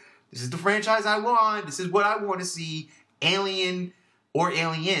go. This is the franchise I want. This is what I want to see. Alien or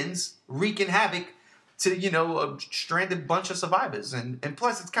aliens wreaking havoc to, a stranded bunch of survivors. And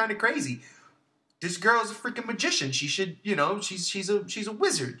plus, it's kind of crazy. This girl is a freaking magician. She should, she's a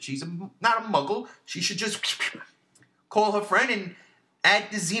wizard. She's not a muggle. She should just call her friend and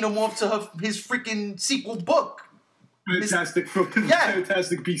add the xenomorph to his freaking sequel book.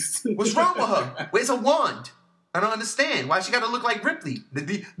 Fantastic Beast. What's wrong with her? Where's her wand? I don't understand. Why she got to look like Ripley?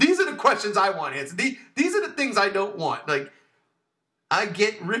 These are the questions I want answered. These are the things I don't want. Like, I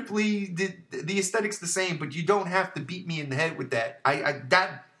get Ripley, the aesthetic's the same, but you don't have to beat me in the head with that.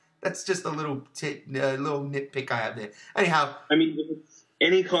 That's just a little nitpick I have there. Anyhow, I mean, if it's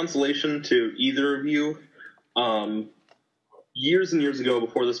any consolation to either of you, years and years ago,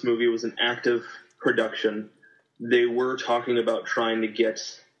 before this movie was an active production, they were talking about trying to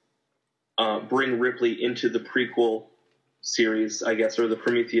bring Ripley into the prequel series, I guess, or the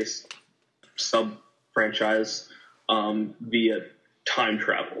Prometheus sub-franchise via time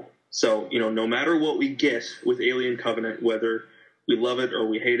travel. So, no matter what we get with Alien Covenant, whether we love it or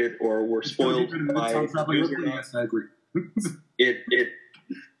we hate it or we're spoiled by yes, I agree.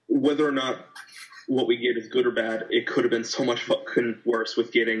 Whether or not what we get is good or bad, it could have been so much fucking worse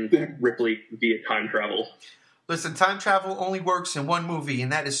with getting Ripley via time travel. Listen, time travel only works in one movie,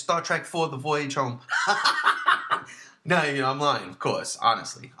 and that is Star Trek IV: The Voyage Home. No, I'm lying, of course,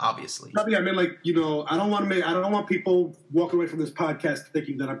 honestly, obviously. I mean, I don't want people walking away from this podcast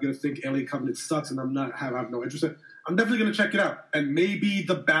thinking that I'm going to think Alien Covenant sucks and I have no interest in it. I'm definitely going to check it out. And maybe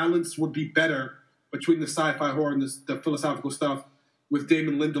the balance would be better between the sci-fi horror and the philosophical stuff with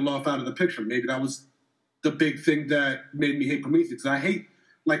Damon Lindelof out of the picture. Maybe that was the big thing that made me hate Prometheus. I hate,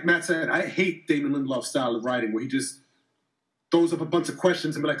 like Matt said, I hate Damon Lindelof's style of writing where he just throws up a bunch of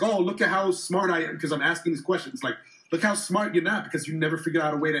questions and be like, oh, look at how smart I am because I'm asking these questions. Like, look how smart you're not because you never figured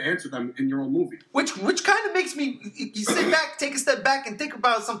out a way to answer them in your own movie. Which kind of makes me, you sit back, take a step back and think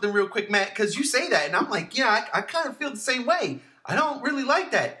about something real quick, Matt, because you say that. And I'm like, yeah, I kind of feel the same way. I don't really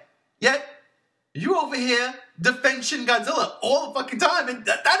like that. Yet, you over here defend Shin Godzilla all the fucking time. And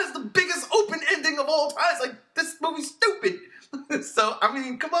that is the biggest open ending of all time. It's like, this movie's stupid. So, I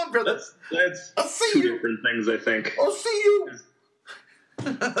mean, come on, brother. That's I'll see two you. different things, I think. I'll see you.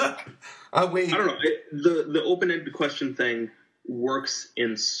 Wait. I don't know. The open-ended question thing works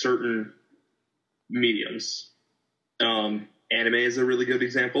in certain mediums. Anime is a really good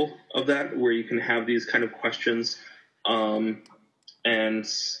example of that, where you can have these kind of questions. And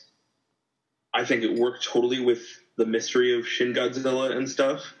I think it worked totally with the mystery of Shin Godzilla and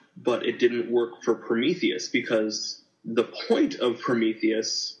stuff, but it didn't work for Prometheus because the point of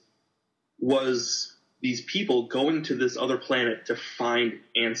Prometheus was these people going to this other planet to find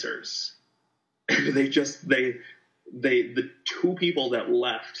answers. And the two people that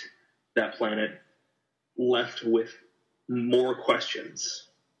left that planet left with more questions.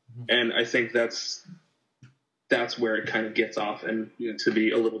 Mm-hmm. And I think that's where it kind of gets off and to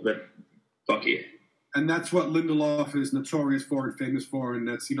be a little bit fucky. And that's what Lindelof is notorious for and famous for. And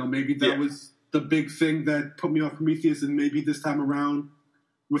that's, maybe that was the big thing that put me off Prometheus. And maybe this time around,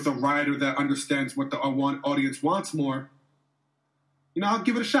 with a writer that understands what the audience wants more, I'll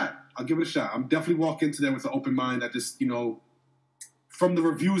give it a shot. I'm definitely walking into there with an open mind. I just, from the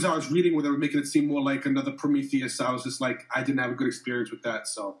reviews I was reading where they were making it seem more like another Prometheus, I was just like, I didn't have a good experience with that,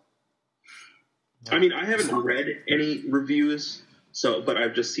 so. I mean, I haven't read any reviews, but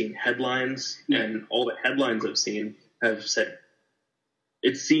I've just seen headlines, and all the headlines I've seen have said,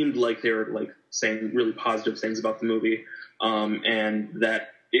 it seemed like they were, like, saying really positive things about the movie, and that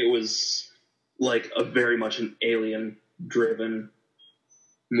it was like a very much an alien-driven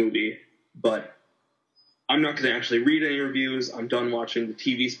movie. But I'm not going to actually read any reviews. I'm done watching the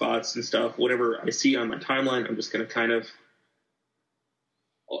TV spots and stuff. Whatever I see on my timeline, I'm just going to kind of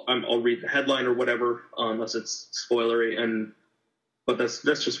I'll read the headline or whatever, unless it's spoilery. But that's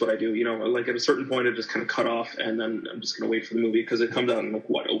just what I do. Like at a certain point, I just kind of cut off, and then I'm just going to wait for the movie because it comes out in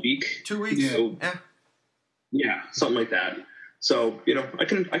a week, 2 weeks, so, yeah, something like that. So I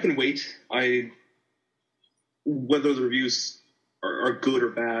can wait. Whether the reviews are good or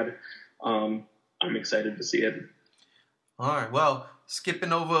bad, I'm excited to see it. All right. Well,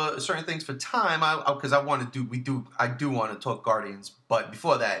 skipping over certain things for time, because I do want to talk Guardians, but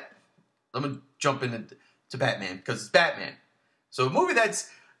before that, I'm gonna jump into Batman because it's Batman. So a movie that's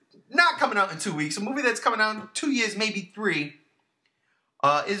not coming out in 2 weeks, a movie that's coming out in 2 years, maybe 3,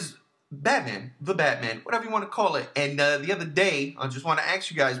 is Batman, the Batman, whatever you want to call it. And the other day, I just want to ask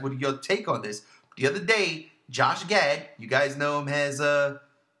you guys what your take on this. The other day, Josh Gad, you guys know him as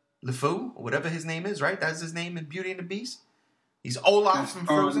LeFou, or whatever his name is, right? That's his name in Beauty and the Beast. He's Olaf from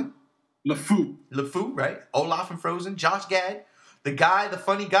Frozen. LeFou. LeFou, right? Olaf from Frozen. Josh Gad the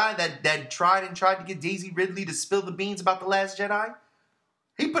funny guy that tried to get Daisy Ridley to spill the beans about The Last Jedi.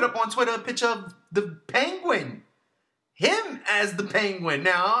 He put up on Twitter a picture of the Penguin. Him as the Penguin.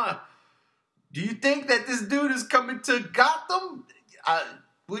 Now, do you think that this dude is coming to Gotham?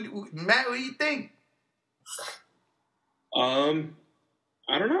 Matt, what do you think? I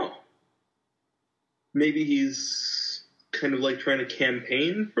don't know. Maybe he's kind of like trying to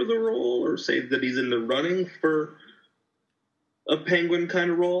campaign for the role, or say that he's in the running for a Penguin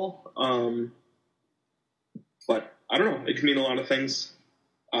kind of role. But I don't know. It can mean a lot of things.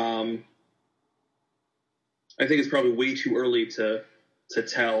 I think it's probably way too early to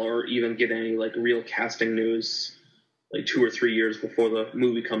tell or even get any like real casting news like 2 or 3 years before the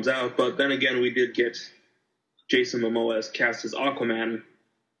movie comes out. But then again, we did get Jason Momoa as cast as Aquaman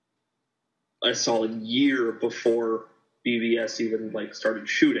a solid year before BVS even like started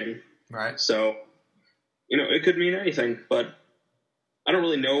shooting. Right. So, it could mean anything, but I don't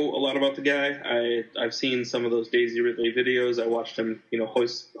really know a lot about the guy. I've seen some of those Daisy Ridley videos. I watched him,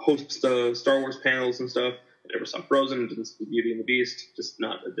 host the Star Wars panels and stuff. I never saw Frozen, didn't see Beauty and the Beast, just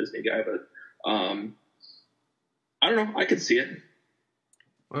not a Disney guy, but I don't know. I could see it.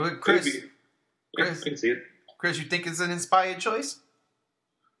 Well, Chris, I can see it. Chris, you think it's an inspired choice?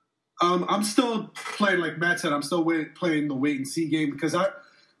 I'm still playing, like Matt said, I'm still playing the wait and see game because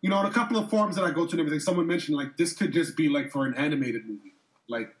in a couple of forums that I go to and everything, someone mentioned like this could just be like for an animated movie.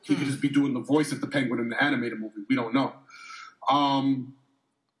 Like he could just be doing the voice of the Penguin in the animated movie. We don't know. I'm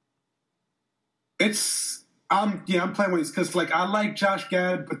playing with it because like I like Josh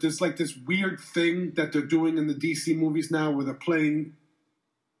Gad, but there's like this weird thing that they're doing in the DC movies now where they're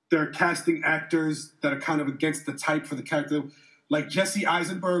casting actors that are kind of against the type for the character. Like Jesse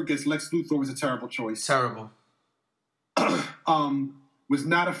Eisenberg as Lex Luthor was a terrible choice. Terrible. Was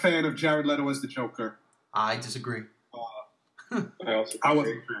not a fan of Jared Leto as the Joker. I disagree. I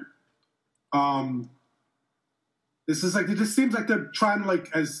wasn't a fan. This is like it just seems like they're trying to like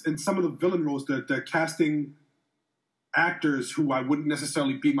as in some of the villain roles they're casting actors who I wouldn't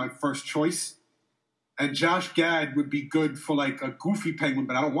necessarily be my first choice. And Josh Gad would be good for like a goofy Penguin,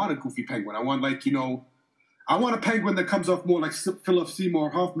 but I don't want a goofy Penguin. I want like I want a Penguin that comes off more like Philip Seymour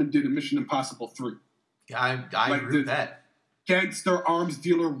Hoffman did in Mission Impossible 3. Yeah, I like agree with that. Gangster, arms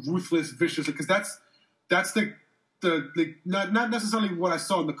dealer, ruthless, vicious. Because that's the not necessarily what I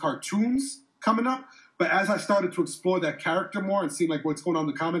saw in the cartoons coming up, but as I started to explore that character more and see like what's going on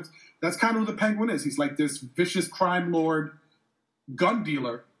in the comics, that's kind of who the Penguin is. He's like this vicious crime lord, gun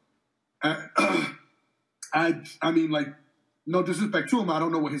dealer. I mean, like, no disrespect to him, I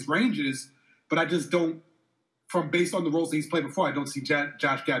don't know what his range is, but I just don't. Based on the roles that he's played before, I don't see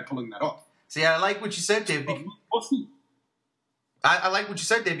Josh Gad pulling that off. See, I like what you said there. We'll see. I like what you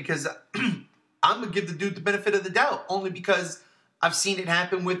said there because I'm going to give the dude the benefit of the doubt only because I've seen it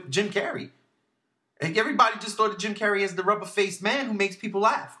happen with Jim Carrey. Like everybody just thought of Jim Carrey as the rubber-faced man who makes people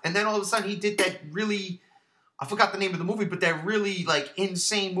laugh. And then all of a sudden he did that really, I forgot the name of the movie, but that really like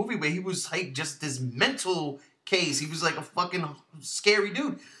insane movie where he was like just this mental case. He was like a fucking scary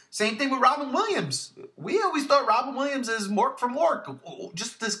dude. Same thing with Robin Williams. We always thought Robin Williams is Mork from Mork.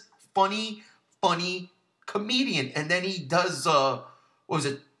 Just this funny comedian. And then he does, what was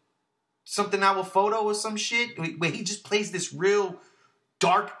it? Something Our Photo or some shit? Where he just plays this real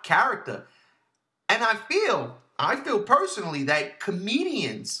dark character. And I feel personally that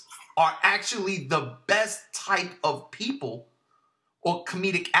comedians are actually the best type of people, or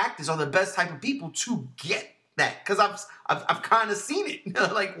comedic actors are the best type of people to get that, because I've kind of seen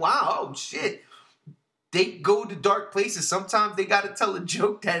it. Like, wow, oh shit, they go to dark places. Sometimes they got to tell a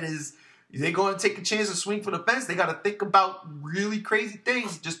joke that is they're going to take a chance to swing for the fence. They got to think about really crazy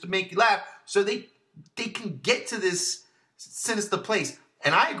things just to make you laugh, so they can get to this sinister place.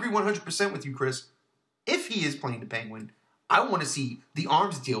 And I agree 100% with you, Chris. If he is playing the Penguin, I want to see the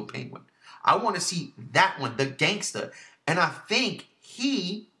arms deal Penguin. I want to see that one, the gangster. And I think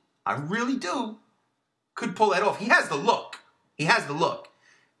I really do, could pull that off. He has the look.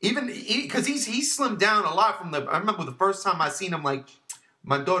 Even because he's slimmed down a lot from I remember the first time I seen him, like,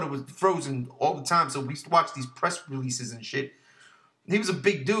 my daughter was frozen all the time, so we used to watch these press releases and shit. He was a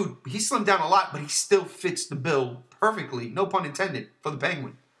big dude. He slimmed down a lot, but he still fits the bill perfectly, no pun intended, for the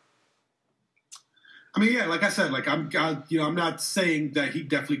Penguin. I mean, yeah, like I said, like I'm not saying that he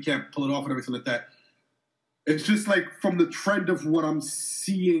definitely can't pull it off and everything like that. It's just like from the trend of what I'm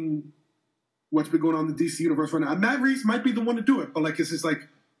seeing, what's been going on in the DC universe right now. Matt Reeves might be the one to do it, but like it's just like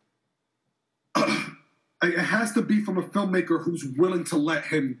it has to be from a filmmaker who's willing to let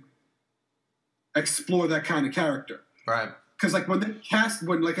him explore that kind of character. Right. because like when they cast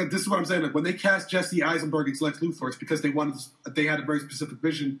this is what I'm saying, like when they cast Jesse Eisenberg as Lex Luthor, it's because they had a very specific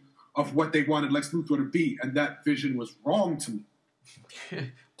vision of what they wanted Lex Luthor to be, and that vision was wrong to me.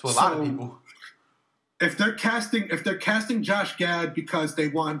 To a lot of people. If they're casting Josh Gad because they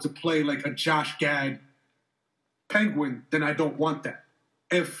want him to play like a Josh Gad Penguin, then I don't want that.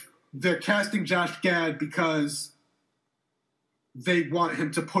 If they're casting Josh Gad because they want him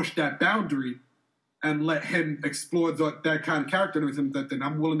to push that boundary and let him explore that kind of character and everything, then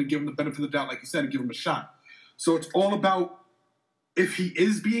I'm willing to give him the benefit of the doubt, like you said, and give him a shot. So it's all about if he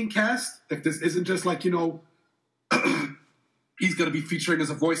is being cast, if this isn't just like, he's going to be featuring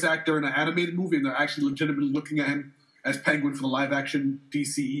as a voice actor in an animated movie and they're actually legitimately looking at him as Penguin for the live-action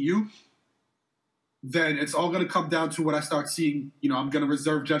DCEU, then it's all going to come down to what I start seeing. I'm going to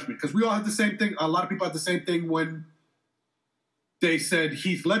reserve judgment. Because we all had the same thing. A lot of people had the same thing when they said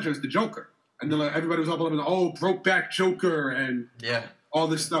Heath Ledger's the Joker. And then everybody was all about, Brokeback Joker and all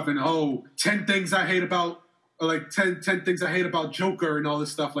this stuff. And, 10 things I hate about, or like 10 things I hate about Joker and all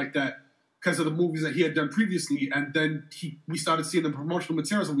this stuff like that because of the movies that he had done previously. And then we started seeing the promotional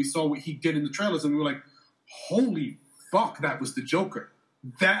materials and we saw what he did in the trailers. And we were like, holy fuck, that was the Joker.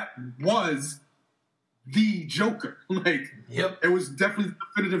 That was the Joker. It was definitely the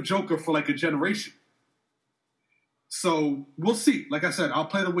definitive Joker for like a generation. So we'll see. Like I said, I'll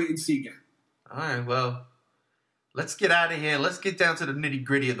play the wait and see game. All right, well, let's get out of here. Let's get down to the nitty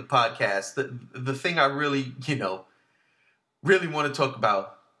gritty of the podcast. The thing I really, really want to talk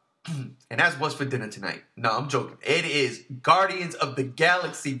about, and that's what's for dinner tonight. No, I'm joking. It is Guardians of the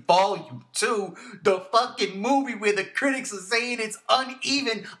Galaxy Volume 2, the fucking movie where the critics are saying it's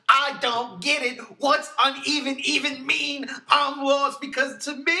uneven. I don't get it. What's uneven even mean? I'm lost because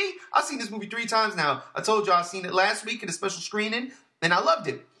to me, I've seen this movie 3 times now. I told you I've seen it last week in a special screening, and I loved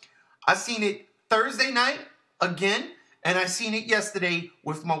it. I seen it Thursday night again, and I seen it yesterday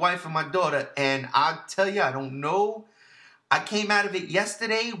with my wife and my daughter, and I tell you, I don't know. I came out of it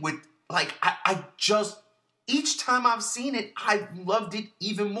yesterday with, I just, each time I've seen it, I've loved it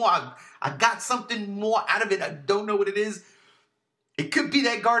even more. I got something more out of it. I don't know what it is. It could be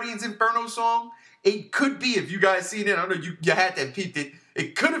that Guardians Inferno song. It could be, if you guys seen it, I don't know, you had that peeped it.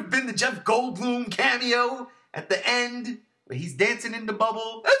 It could have been the Jeff Goldblum cameo at the end where he's dancing in the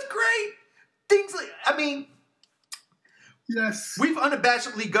bubble. That's great. Things like, yes. We've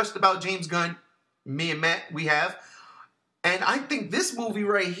unabashedly gushed about James Gunn. Me and Matt, we have. And I think this movie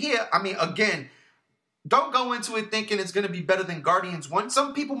right here, again, don't go into it thinking it's going to be better than Guardians 1.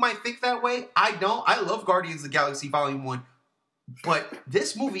 Some people might think that way. I don't. I love Guardians of the Galaxy Volume 1. But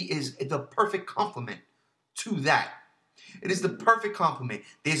this movie is the perfect complement to that. It is the perfect complement.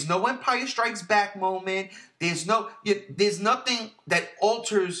 There's no Empire Strikes Back moment. There's nothing that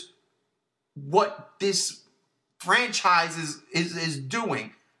alters what this franchise is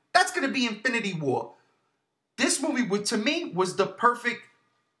doing. That's going to be Infinity War. This movie, to me, was the perfect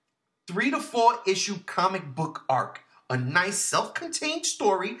 3 to 4 issue comic book arc. A nice self-contained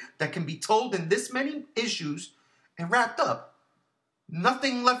story that can be told in this many issues and wrapped up.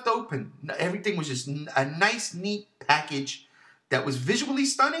 Nothing left open. Everything was just a nice, neat package that was visually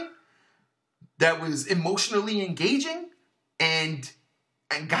stunning, that was emotionally engaging, and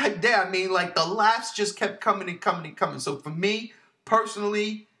goddamn, the laughs just kept coming and coming and coming. So for me,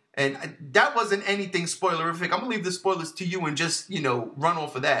 personally, and that wasn't anything spoilerific. I'm going to leave the spoilers to you and just, run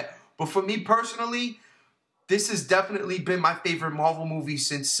off of that. But for me personally, this has definitely been my favorite Marvel movie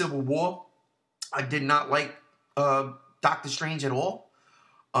since Civil War. I did not like Doctor Strange at all.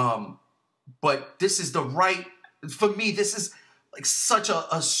 But this is for me, this is like such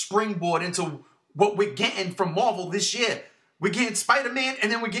a springboard into what we're getting from Marvel this year. We're getting Spider-Man and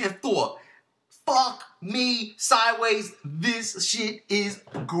then we're getting Thor. Fuck me sideways. This shit is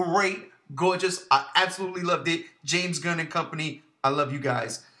great. Gorgeous. I absolutely loved it. James Gunn and company. I love you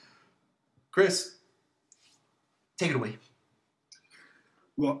guys. Chris, take it away.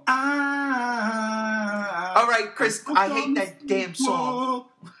 Well, all right, Chris, I hate that damn song.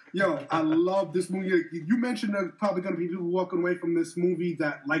 Yo, I love this movie. You mentioned there's probably going to be people walking away from this movie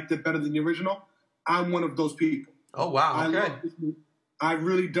that liked it better than the original. I'm one of those people. Oh, wow. Okay. I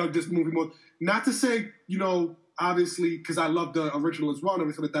really dug this movie more. Not to say, obviously, because I love the original as well and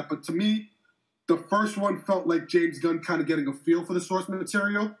everything like that, but to me, the first one felt like James Gunn kind of getting a feel for the source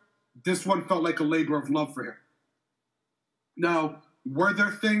material. This one felt like a labor of love for him. Now, were there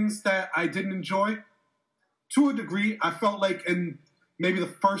things that I didn't enjoy? To a degree, I felt like in maybe the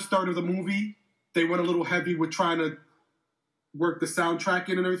first third of the movie, they went a little heavy with trying to work the soundtrack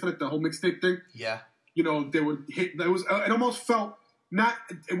in and everything, like the whole mixtape thing. Yeah. They would hit. It almost felt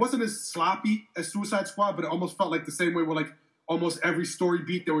it wasn't as sloppy as Suicide Squad, but it almost felt like the same way where like almost every story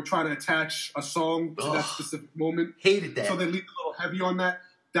beat they were trying to attach a song to that specific moment. Hated that. So they leaned a little heavy on that.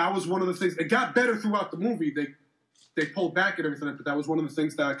 That was one of the things. It got better throughout the movie. They pulled back and everything, but that was one of the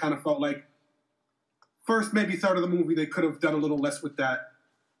things that I kind of felt like first, maybe third of the movie, they could have done a little less with that.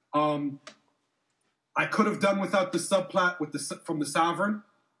 I could have done without the subplot from the Sovereign,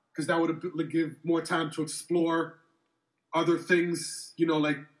 because that would have give more time to explore other things,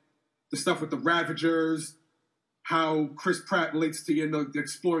 like the stuff with the Ravagers, how Chris Pratt relates to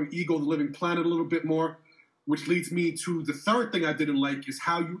exploring Ego, the Living Planet, a little bit more, which leads me to the third thing I didn't like is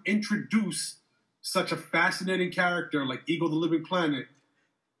how you introduce such a fascinating character like Ego, the Living Planet,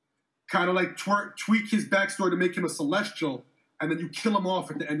 kind of like tweak his backstory to make him a Celestial, and then you kill him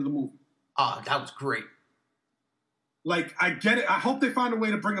off at the end of the movie. Oh, that was great. Like, I get it. I hope they find a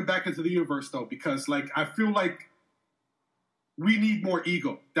way to bring him back into the universe, though, because, I feel like we need more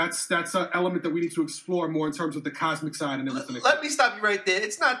Ego. That's an element that we need to explore more in terms of the cosmic side and everything. Let me stop you right there.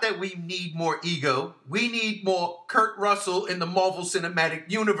 It's not that we need more Ego. We need more Kurt Russell in the Marvel Cinematic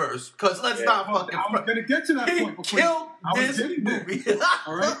Universe. Because let's not fucking... I was going to get to that point before. He killed this movie.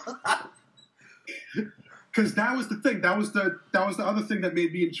 All right? Because that was the thing. That was the other thing that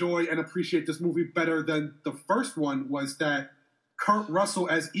made me enjoy and appreciate this movie better than the first one, was that Kurt Russell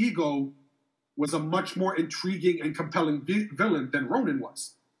as Ego was a much more intriguing and compelling villain than Ronan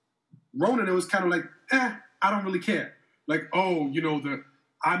was. Ronan, it was kind of like, I don't really care. Like, I'm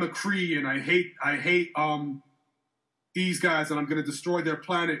a Kree and I hate these guys and I'm going to destroy their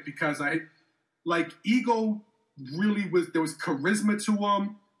planet because Ego really there was charisma to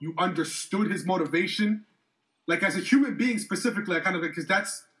him. You understood his motivation. Like, as a human being specifically, I kind of, because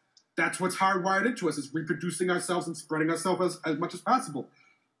that's what's hardwired into us, is reproducing ourselves and spreading ourselves as much as possible.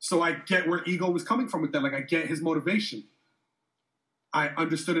 So I get where Ego was coming from with that. Like, I get his motivation. I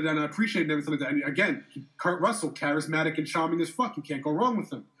understood it and I appreciated everything like that. And again, Kurt Russell, charismatic and charming as fuck. You can't go wrong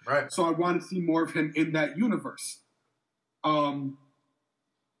with him. Right. So I want to see more of him in that universe. So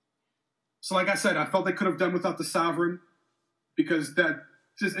like I said, I felt they could have done without the Sovereign, because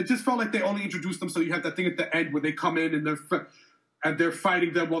it just felt like they only introduced them, so you have that thing at the end where they come in and they're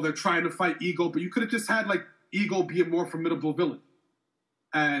fighting them while they're trying to fight Ego. But you could have just had Ego be a more formidable villain,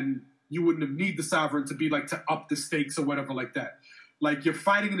 and you wouldn't have need the Sovereign to be to up the stakes or whatever like that. Like, you're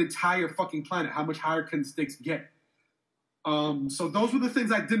fighting an entire fucking planet. How much higher can stakes get? So those were the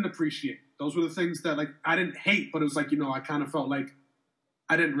things I didn't appreciate. Those were the things that I didn't hate, but it was I kind of felt like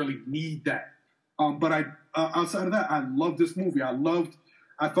I didn't really need that. But outside of that, I loved this movie. I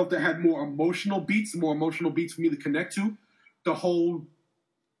felt it had more emotional beats for me to connect to. The whole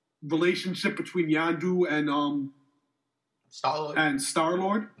relationship between Yondu and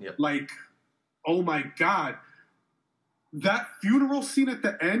Star-Lord. Yep. Oh my God. That funeral scene at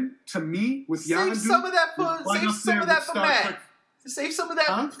the end, to me, with Yondu... Save some of that for Matt. Save some of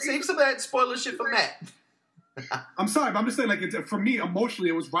that spoiler shit for Matt. I'm sorry, but I'm just saying, for me, emotionally,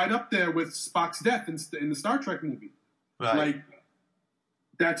 it was right up there with Spock's death in the Star Trek movie. Right.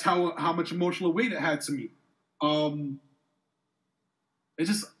 That's how much emotional weight it had to me. It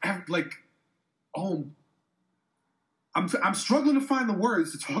just I'm struggling to find the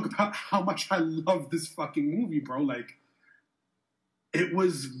words to talk about how much I love this fucking movie, bro. It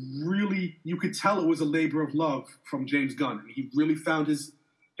was really, you could tell it was a labor of love from James Gunn. He really found his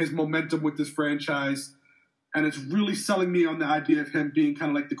momentum with this franchise, and it's really selling me on the idea of him being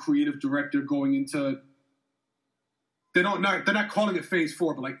kind of like the creative director going into. They're not calling it Phase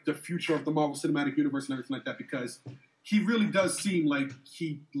 4, but the future of the Marvel Cinematic Universe and everything like that, because he really does seem like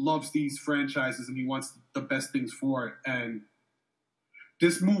he loves these franchises and he wants the best things for it. And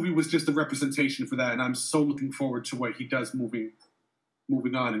this movie was just a representation for that, and I'm so looking forward to what he does moving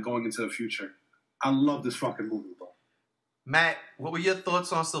on and going into the future. I love this fucking movie, bro. Matt, what were your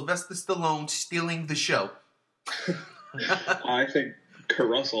thoughts on Sylvester Stallone stealing the show? I think Kurt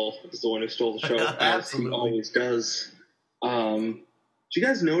Russell is the one who stole the show, as he always does. Did you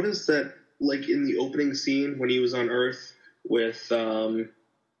guys notice that, in the opening scene when he was on Earth with the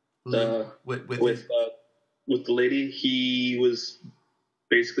lady, he was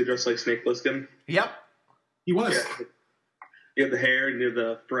basically dressed like Snake Plissken? Yep, he was. Yeah. He had the hair and he had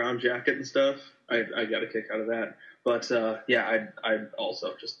the brown jacket and stuff. I got a kick out of that. But I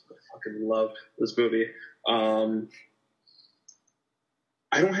also just fucking loved this movie.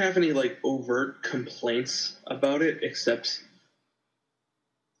 I don't have any overt complaints about it, except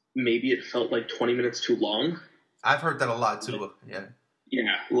maybe it felt 20 minutes too long. I've heard that a lot too. Yeah.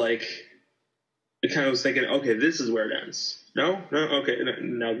 Yeah, it kind of was thinking, okay, this is where it ends. No, okay,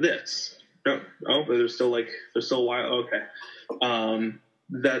 now this. No, but there's still a while. Okay,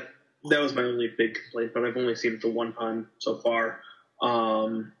 that was my only big complaint, but I've only seen it the one time so far.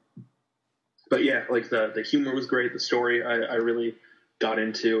 But yeah, like the humor was great. The story I really got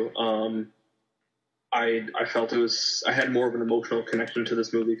into. I felt I had more of an emotional connection to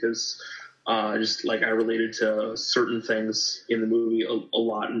this movie because just like I related to certain things in the movie a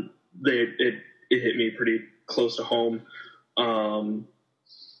lot, and it hit me pretty close to home.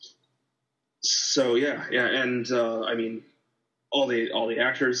 So yeah, and I mean, all the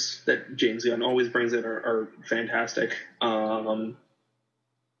actors that James Gunn always brings in are fantastic.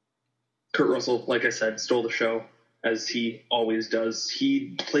 Kurt Russell, like I said, stole the show, as he always does.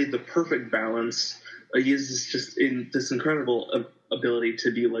 He played the perfect balance. He is just in this incredible ability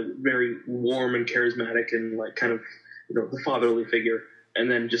to be like very warm and charismatic and like kind of, you know, the fatherly figure,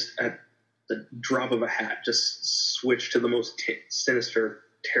 and then just at the drop of a hat, just switch to the most sinister,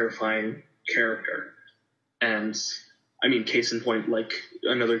 terrifying character. And I mean, case in point, like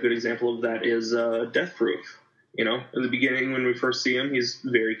another good example of that is Death Proof. You know, in the beginning when we first see him, he's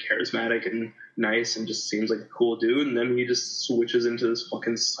very charismatic and nice and just seems like a cool dude, and then he just switches into this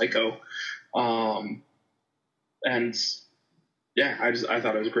fucking psycho. And yeah, I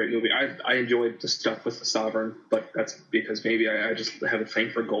thought it was a great movie. I enjoyed the stuff with the Sovereign, but that's because maybe I just have a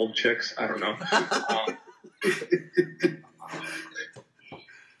thing for gold chicks. I don't know.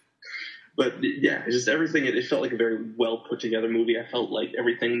 But yeah, just everything, it felt like a very well put together movie. I felt like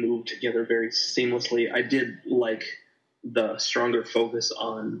everything moved together very seamlessly. I did like the stronger focus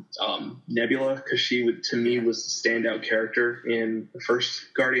on Nebula, because she to me was the standout character in the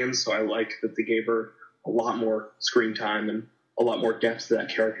first Guardians, so I like that they gave her a lot more screen time and a lot more depth to that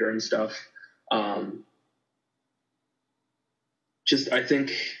character and stuff. Just, I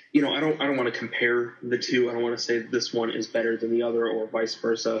think, you know, I don't want to compare the two. I don't want to say this one is better than the other or vice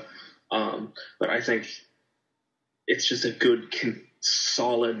versa. But I think it's just a good,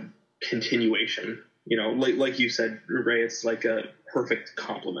 solid continuation. You know, like you said, Ray, it's like a perfect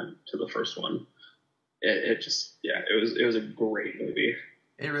complement to the first one. It just, yeah, it was a great movie.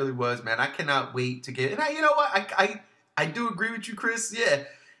 It really was, man. I cannot wait to get. And you know what? I do agree with you, Chris. Yeah,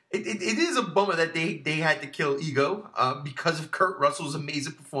 it is a bummer that they had to kill Ego because of Kurt Russell's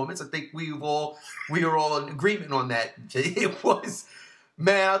amazing performance. I think we are all in agreement on that. It was.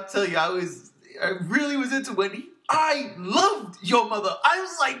 Man, I'll tell you, I really was into Wendy. I loved Your Mother. I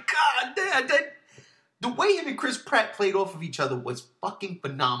was like, God damn, the way him and Chris Pratt played off of each other was fucking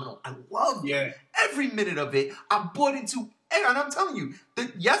phenomenal. I loved every minute of it. I bought into, and I'm telling you,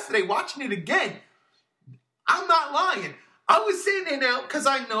 yesterday, watching it again, I'm not lying. I was sitting there now, because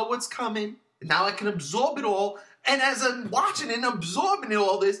I know what's coming. Now I can absorb it all. And as I'm watching and absorbing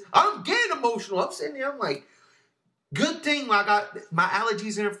all this, I'm getting emotional. I'm sitting there, I'm like, good thing I got my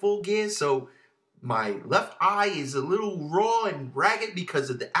allergies in full gear, so my left eye is a little raw and ragged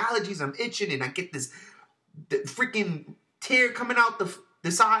because of the allergies. I'm itching, and I get the freaking tear coming out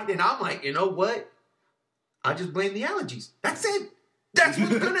the side, and I'm like, you know what? I just blame the allergies. That's it. That's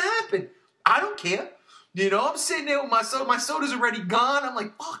what's going to happen. I don't care. You know, I'm sitting there with my soda. My soda's already gone. I'm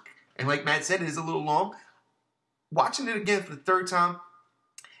like, fuck. And like Matt said, it is a little long. Watching it again for the third time,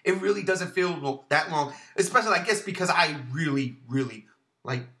 it really doesn't feel that long, especially, I guess, because I really, really,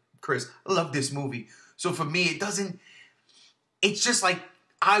 like Chris, I love this movie. So for me, it's just like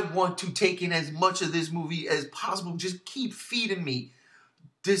I want to take in as much of this movie as possible. Just keep feeding me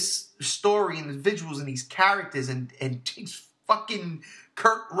this story and the visuals and these characters and fucking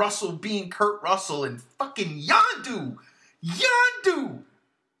Kurt Russell being Kurt Russell and fucking Yondu.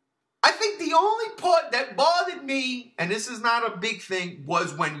 I think the only part that bothered me, and this is not a big thing,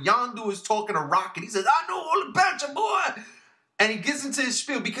 was when Yondu was talking to Rock and he says, I know all about you, boy. And he gets into his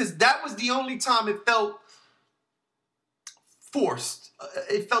spiel because that was the only time it felt forced.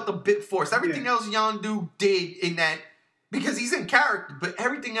 It felt a bit forced. Everything else Yondu did in that, because he's in character, but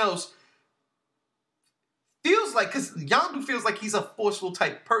everything else feels like, because Yondu feels like he's a forceful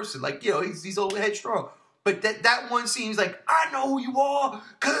type person. Like, you know, he's over headstrong. But that one seems like, I know who you are,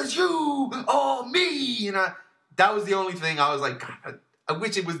 because you are me. And that was the only thing I was like, God, I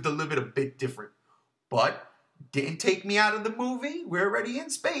wish it was delivered a bit different. But didn't take me out of the movie. We're already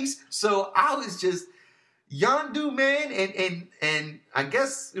in space. So I was just, Yondu, man. And I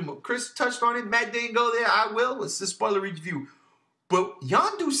guess Chris touched on it. Matt didn't go there. I will. It's a spoiler review. But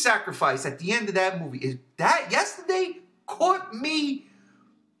Yondu's sacrifice at the end of that movie, is that yesterday caught me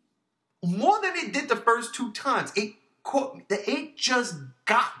more than it did the first two times. It just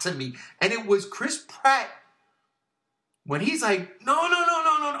got to me. And it was Chris Pratt when he's like, no.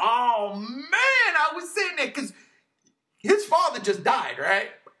 Oh, man, I was sitting there because his father just died, right?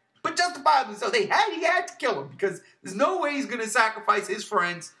 But justifiably so. He had to kill him because there's no way he's going to sacrifice his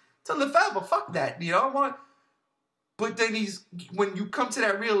friends to live forever. Fuck that. You know, I want. But then when you come to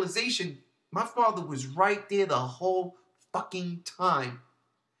that realization, my father was right there the whole fucking time.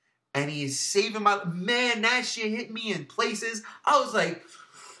 And he is saving my... Man, that shit hit me in places. I was like,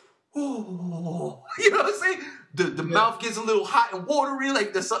 oh, you know what I'm saying? The mouth gets a little hot and watery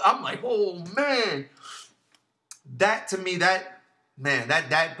like this. I'm like, oh, man. That, to me, that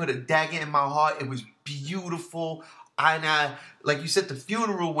put a dagger in my heart. It was beautiful. And like you said, the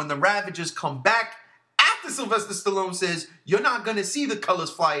funeral, when the Ravagers come back, after Sylvester Stallone says, you're not going to see the colors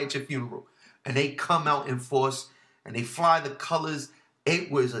fly at your funeral. And they come out in force, and they fly the colors. It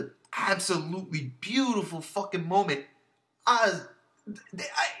was an absolutely beautiful fucking moment.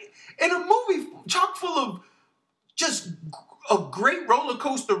 In a movie chock full of just a great roller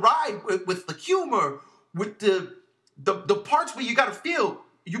coaster ride with the humor, with the parts where you got to feel.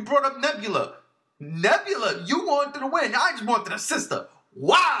 You brought up Nebula. Nebula, you wanted to win. I just wanted a sister.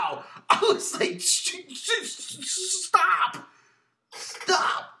 Wow. I was like, stop.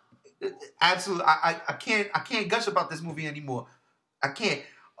 Absolutely. I can't gush about this movie anymore. I can't.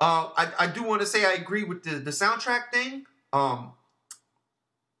 I do want to say I agree with the soundtrack thing.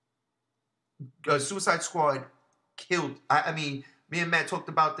 Suicide Squad killed. I mean, me and Matt talked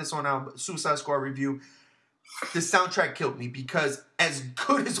about this on our Suicide Squad review. The soundtrack killed me because as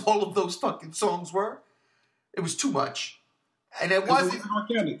good as all of those fucking songs were, it was too much. And it wasn't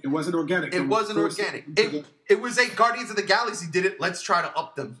organic. It wasn't organic. It wasn't organic. It was a Guardians of the Galaxy did it. Let's try to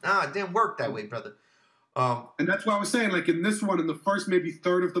up them. It didn't work that way, brother. And that's why I was saying, like in this one, in the first maybe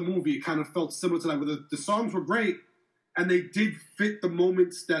third of the movie, it kind of felt similar to that. Where the songs were great, and they did fit the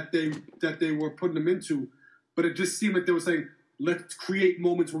moments that they were putting them into, but it just seemed like they were saying, let's create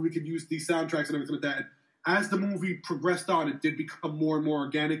moments where we could use these soundtracks and everything like that. And as the movie progressed on, it did become more and more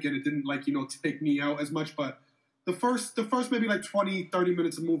organic, and it didn't take me out as much. But the first maybe like 20, 30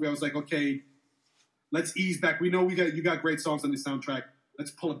 minutes of the movie, I was like, okay, let's ease back. We know you got great songs on the soundtrack.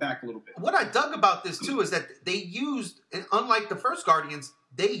 Let's pull it back a little bit. What I dug about this, too, is that they used, unlike the first Guardians,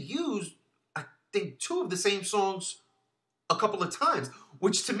 they used, I think, 2 of the same songs a couple of times,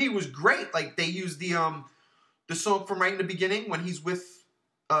 which to me was great. Like, they used the song from right in the beginning when he's with,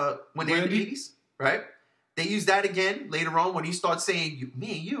 when they're in the 80s, right? They used that again later on when he starts saying,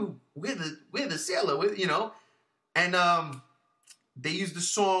 me and you, we're the sailor, you know? And they used the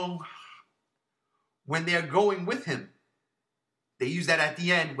song when they're going with him. They use that at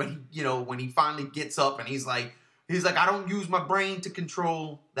the end when he finally gets up and he's like, I don't use my brain to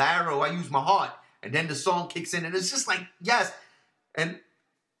control the arrow. I use my heart. And then the song kicks in and it's just like, yes. And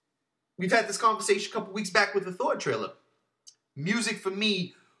we've had this conversation a couple weeks back with the Thor trailer. Music for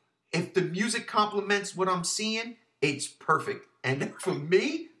me, if the music complements what I'm seeing, it's perfect. And for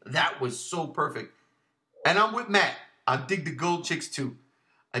me, that was so perfect. And I'm with Matt. I dig the Gold Chicks too.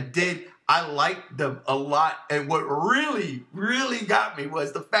 I did. I liked them a lot. And what really, really got me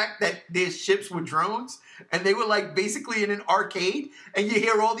was the fact that their ships were drones and they were like basically in an arcade and you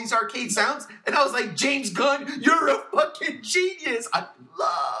hear all these arcade sounds. And I was like, James Gunn, you're a fucking genius. I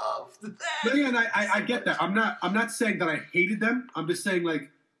loved that. Yeah, and I get that. I'm not saying that I hated them. I'm just saying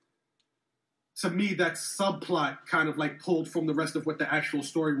like, to me, that subplot kind of like pulled from the rest of what the actual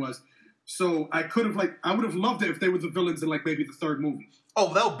story was. So I would have loved it if they were the villains in like maybe the third movie.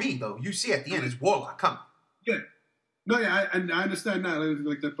 Oh, they'll be though. You see at the end is Warlock. Come. Yeah. No, yeah, I understand that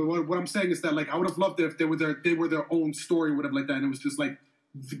like that. But what I'm saying is that like I would have loved it if they were their own story, or whatever like that, and it was just like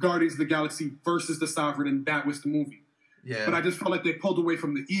the Guardians of the Galaxy versus the Sovereign, and that was the movie. Yeah. But I just felt like they pulled away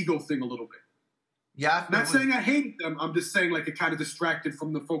from the ego thing a little bit. Yeah. Not saying I hated them. I'm just saying like it kind of distracted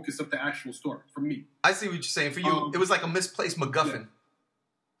from the focus of the actual story for me. I see what you're saying. For you, it was like a misplaced MacGuffin. Yeah.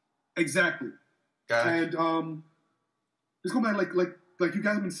 Exactly. And just go back like you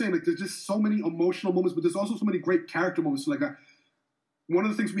guys have been saying, like there's just so many emotional moments, but there's also so many great character moments. So, like one of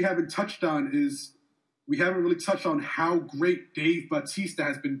the things we haven't touched on is we haven't really touched on how great Dave Bautista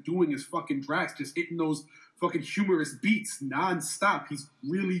has been doing his fucking Drax, just hitting those fucking humorous beats nonstop. He's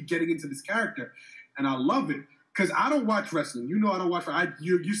really getting into this character, and I love it. Because I don't watch wrestling. You know I don't watch wrestling.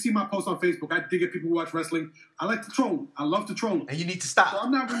 You see my posts on Facebook. I dig at people who watch wrestling. I like to troll them. I love to troll them. And you need to stop. So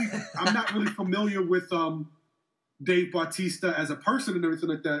I'm not really familiar with Dave Bautista as a person and everything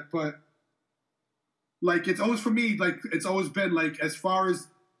like that. But like it's always for me, like it's always been like as far as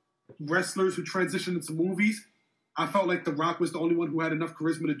wrestlers who transition into movies, I felt like The Rock was the only one who had enough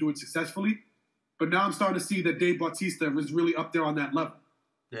charisma to do it successfully. But now I'm starting to see that Dave Bautista was really up there on that level.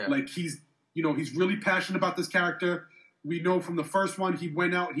 Yeah. Like he's really passionate about this character. We know from the first one, he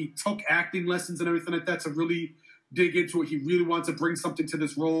went out, he took acting lessons and everything like that to really dig into it. He really wants to bring something to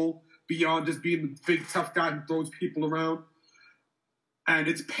this role beyond just being the big tough guy who throws people around. And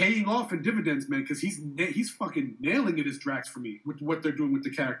it's paying off in dividends, man, because he's fucking nailing it as Drax for me with what they're doing with the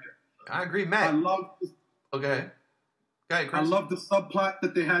character. I agree, Matt. I love. Okay. Chris. I love the subplot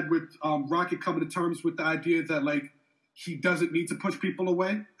that they had with Rocket coming to terms with the idea that like he doesn't need to push people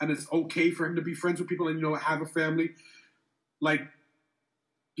away, and it's okay for him to be friends with people and have a family. Like,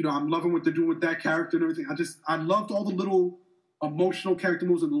 I'm loving what they're doing with that character and everything. I loved all the little emotional character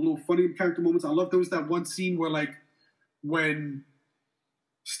moments and the little funny character moments. I love there was that one scene where like when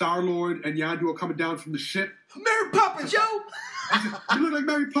Star-Lord and Yondu are coming down from the ship. Mary Poppins, yo! You look like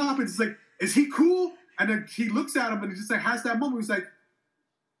Mary Poppins. It's like, is he cool? And then he looks at him and he just like has that moment where he's like,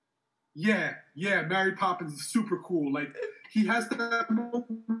 yeah, Mary Poppins is super cool. Like, he has that moment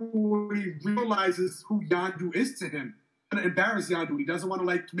where he realizes who Yondu is to him. And embarrass Yondu. He doesn't want to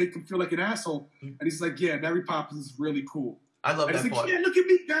like make him feel like an asshole. And he's like, yeah, Mary Poppins is really cool. I love that part. Like, yeah, look at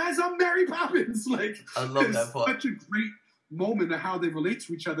me, guys. I'm Mary Poppins. Like, I love that part. Such a great moment of how they relate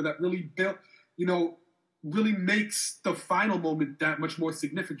to each other that really built, really makes the final moment that much more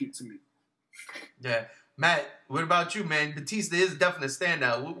significant to me. Yeah. Matt, what about you, man? Batista is definitely a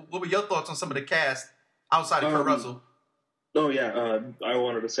standout. What were your thoughts on some of the cast outside of Kurt Russell? Oh, yeah. I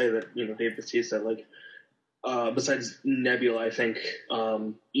wanted to say that, Dave Batista, like, besides Nebula, I think,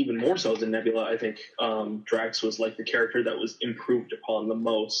 even more so than Nebula, I think Drax was like the character that was improved upon the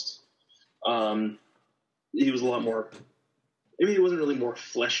most. He was a lot more... I mean, he wasn't really more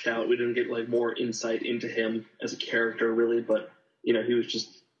fleshed out. We didn't get like more insight into him as a character, really. But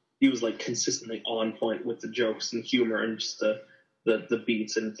he was like consistently on point with the jokes and humor and just the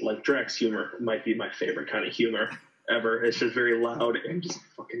beats. And like Drax humor might be my favorite kind of humor ever. It's just very loud and just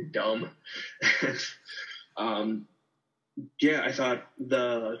fucking dumb. Yeah, I thought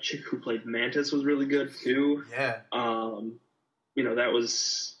the chick who played Mantis was really good too. Yeah. That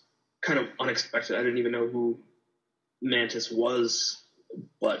was kind of unexpected. I didn't even know who Mantis was,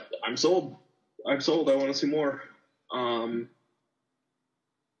 but I'm sold. I want to see more.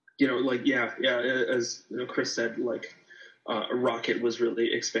 As Chris said, like Rocket was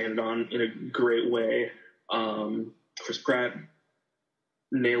really expanded on in a great way. Chris Pratt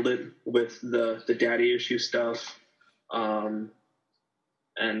nailed it with the daddy issue stuff, and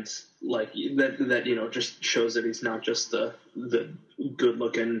like that just shows that he's not just the good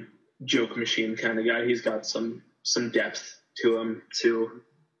looking joke machine kind of guy. He's got some depth to him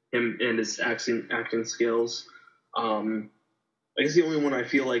and his acting skills. I guess the only one I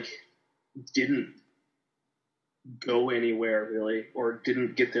feel like didn't go anywhere really, or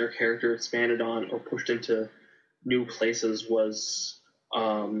didn't get their character expanded on or pushed into new places was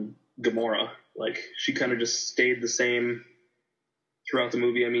Gamora. Like, she kind of just stayed the same throughout the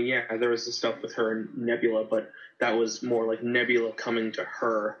movie. I mean, yeah, there was the stuff with her and Nebula, but that was more like Nebula coming to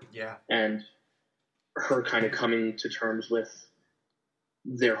her. Yeah. And her kind of coming to terms with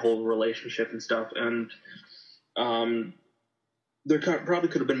their whole relationship and stuff. And there probably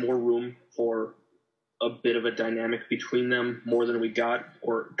could have been more room for a bit of a dynamic between them, more than we got,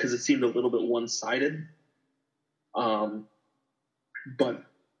 or because it seemed a little bit one-sided. But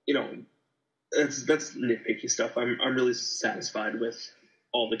that's nitpicky stuff. I'm really satisfied with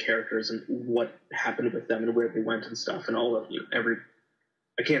all the characters and what happened with them and where they went and stuff, and all of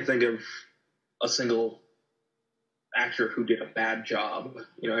I can't think of a single actor who did a bad job.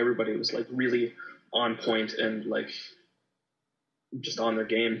 Everybody was like really on point and like just on their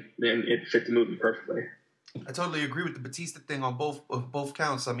game, and it fit the movie perfectly. I totally agree with the Batista thing on both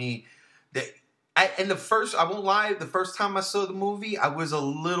counts. I mean, I won't lie, the first time I saw the movie, I was a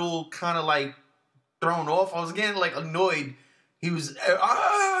little kind of like thrown off. I was getting like annoyed. He was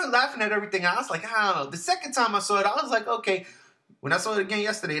laughing at everything. I was like, I don't know. The second time I saw it, I was like, okay. When I saw it again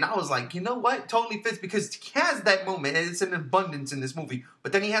yesterday, and I was like, you know what? Totally fits, because he has that moment, and it's an abundance in this movie.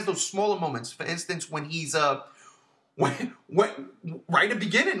 But then he has those smaller moments. For instance, when he's when right at the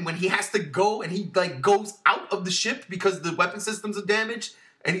beginning, when he has to go and he like goes out of the ship because the weapon systems are damaged,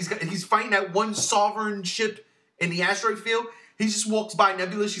 and he's fighting that one sovereign ship in the asteroid field. He just walks by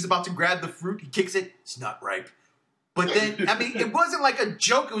Nebula. She's about to grab the fruit. He kicks it. It's not ripe. But then, I mean, it wasn't like a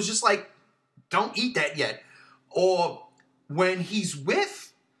joke. It was just like, don't eat that yet. Or when he's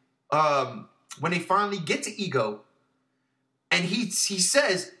with, when they finally get to Ego, and he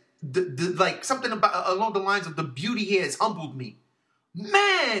says like something about along the lines of, the beauty here has humbled me.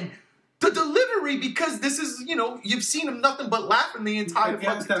 Man, the delivery, because this is, you've seen him nothing but laughing the entire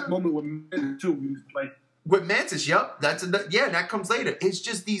fucking time. That moment with Mantis too, like with Mantis, yep, that comes later. It's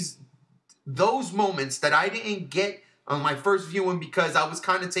just those moments that I didn't get on my first viewing because I was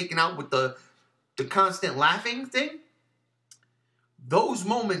kind of taken out with the constant laughing thing. Those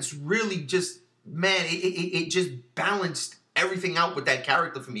moments really just, man, it just balanced everything out with that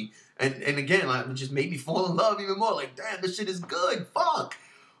character for me. And again, like, it just made me fall in love even more. Like, damn, this shit is good. Fuck.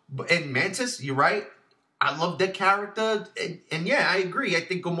 And Mantis, you're right. I love that character. And yeah, I agree. I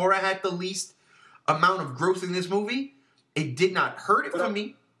think Gamora had the least amount of growth in this movie. It did not hurt it for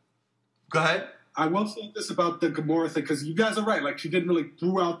me. Go ahead. I will say this about the Gamora thing, because you guys are right. Like, she didn't really,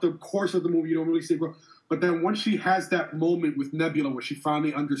 throughout the course of the movie, you don't really see growth. But then once she has that moment with Nebula where she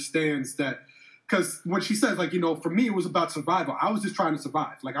finally understands that, because when she says, like, you know, for me, it was about survival. I was just trying to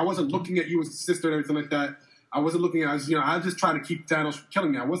survive. Like, I wasn't looking at you as a sister and everything like that. I wasn't looking at, I was just trying to keep Thanos from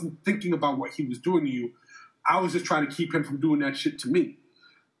killing me. I wasn't thinking about what he was doing to you. I was just trying to keep him from doing that shit to me.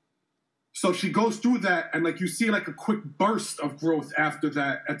 So she goes through that, and, like, you see, like, a quick burst of growth after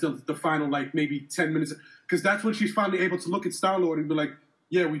that, at the final, like, maybe 10 minutes. Because that's when she's finally able to look at Star-Lord and be like,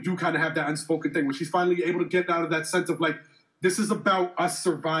 yeah, we do kind of have that unspoken thing. When she's finally able to get out of that sense of, like, this is about us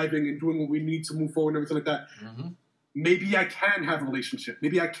surviving and doing what we need to move forward and everything like that. Mm-hmm. Maybe I can have a relationship.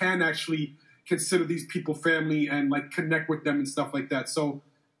 Maybe I can actually consider these people family and, like, connect with them and stuff like that. So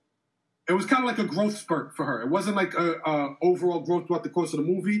it was kind of like a growth spurt for her. It wasn't like a overall growth throughout the course of the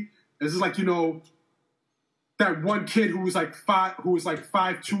movie. This is like, you know, that one kid who was like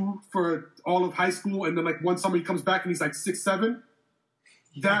 5'2" for all of high school, and then, like, one summer he comes back and he's like 6'7".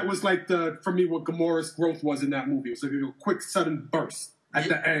 That was like for me what Gamora's growth was in that movie. It was like a quick sudden burst at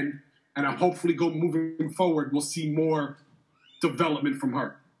the end, and I hopefully moving forward, we'll see more development from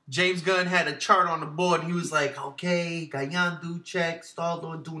her. James Gunn had a chart on the board. He was like, okay, got Yondu check,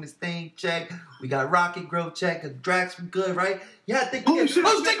 Star-Lord doing his thing check. We got Rocket Grove check, Drax we good, right? Yeah, I think we get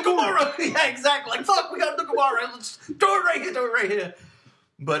Gamora. Yeah, exactly. Like, fuck, we got to do Gamora. Let's do it right here.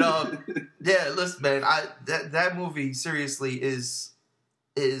 But yeah, listen, man, that movie seriously is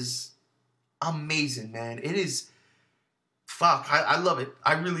amazing, man. It is. Fuck, I love it.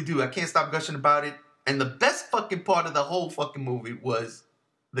 I really do. I can't stop gushing about it. And the best fucking part of the whole fucking movie was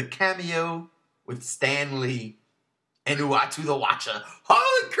the cameo with Stan Lee and Uatu the Watcher.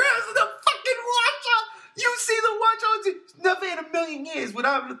 Holy crap, the fucking Watcher! You see the Watcher? Never in a million years would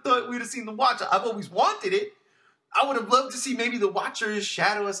I have thought we'd have seen the Watcher. I've always wanted it. I would have loved to see maybe the Watcher's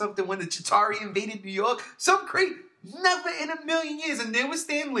shadow or something when the Chitauri invaded New York. Some great, never in a million years. And there was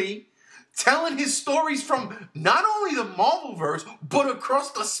Stan Lee telling his stories from not only the Marvelverse, but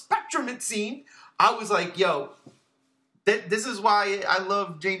across the spectrum, it seemed. I was like, yo, this is why I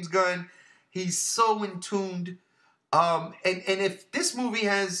love James Gunn. He's so in tuned. And if this movie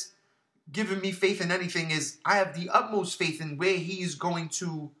has given me faith in anything, is I have the utmost faith in where he is going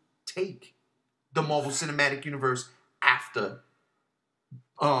to take the Marvel Cinematic Universe after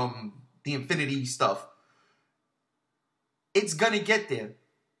the Infinity stuff. It's gonna get there.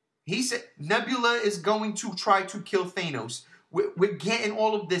 He said Nebula is going to try to kill Thanos. We're getting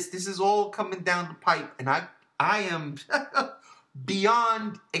all of this. This is all coming down the pipe, and I am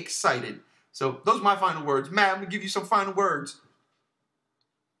beyond excited. So those are my final words. Matt, I'm gonna give you some final words.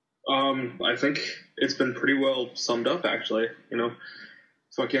 I think it's been pretty well summed up, actually. You know,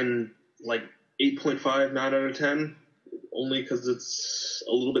 fucking like 8.5, 9 out of 10, only because it's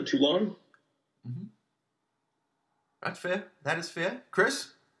a little bit too long. Mm-hmm. That's fair. That is fair. Chris?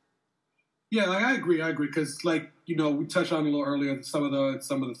 Yeah, like, I agree, because, like, you know, we touched on a little earlier some of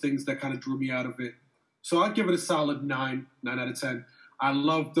the things that kind of drew me out of it. So I'd give it a solid 9 out of 10. I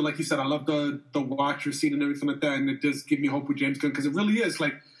love like you said, I love the Watcher scene and everything like that, and it does give me hope with James Gunn, because it really is,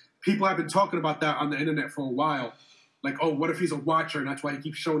 like, people have been talking about that on the internet for a while. Like, oh, what if he's a Watcher, and that's why he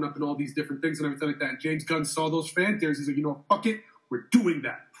keeps showing up in all these different things and everything like that. And James Gunn saw those fan theories. He's like, you know, fuck it, we're doing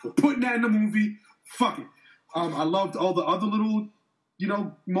that. We're putting that in the movie. Fuck it. I loved all the other little, you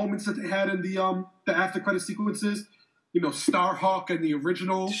know, moments that they had in the after credit sequences. You know, Starhawk and the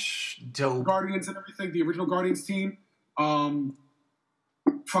original Guardians and everything. The original Guardians team.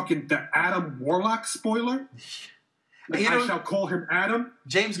 Fucking the Adam Warlock spoiler. Like, I shall call him Adam.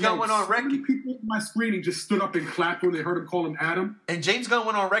 James Gunn went on record. People in my screening just stood up and clapped when they heard him call him Adam. And James Gunn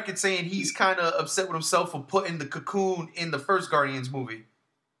went on record saying he's kind of upset with himself for putting the Cocoon in the first Guardians movie.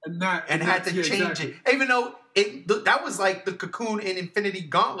 And had to change it. Even though that was like the Cocoon in Infinity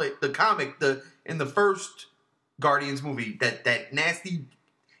Gauntlet, the comic, in the first Guardians movie. That nasty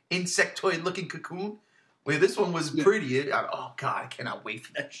insectoid looking Cocoon. Where this one was pretty. Oh God, I cannot wait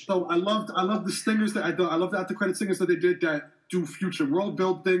for that shit. So I love the stingers I love the after credit stingers that they did that do future world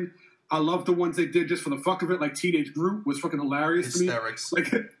build thing. I love the ones they did just for the fuck of it, like Teenage Groot was fucking hilarious Hysterics. to me.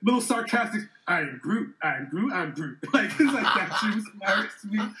 Like little sarcastic, I'm Groot. Like it's like that shit was hilarious to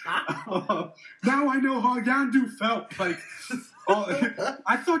me. Now I know how Yondu felt. Like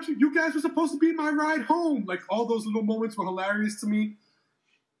I thought you guys were supposed to be my ride home. Like all those little moments were hilarious to me.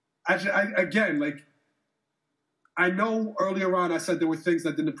 I know earlier on I said there were things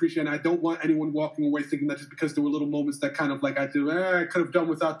I didn't appreciate, and I don't want anyone walking away thinking that just because there were little moments that kind of like I could have done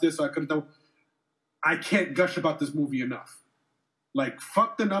without this, or I could have done. I can't gush about this movie enough. Like,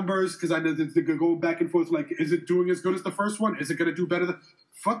 fuck the numbers, because I know that they're going back and forth. Like, is it doing as good as the first one? Is it going to do better than...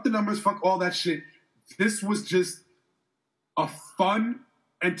 Fuck the numbers, fuck all that shit. This was just a fun,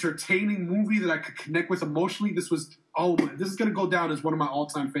 entertaining movie that I could connect with emotionally. This was... Oh, man, this is going to go down as one of my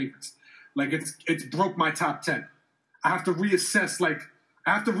all-time favorites. Like, it's broke my top 10. I have to reassess,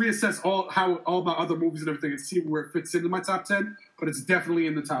 all my other movies and everything and see where it fits into my top 10, but it's definitely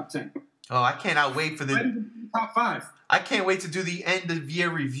in the top 10. Oh, I cannot wait for the top 5. I can't wait to do the end of year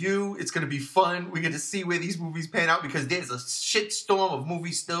review. It's going to be fun. We're going to see where these movies pan out because there's a shitstorm of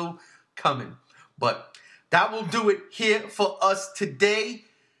movies still coming. But that will do it here for us today.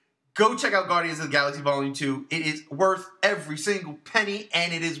 Go check out Guardians of the Galaxy Volume 2. It is worth every single penny,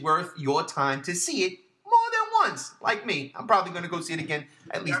 and it is worth your time to see it more than once. Like me. I'm probably going to go see it again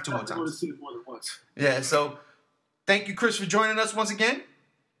at least 2 more times. I'm going to see it more than once. Yeah, so thank you, Chris, for joining us once again.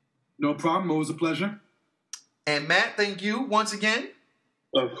 No problem. Always a pleasure. And Matt, thank you once again.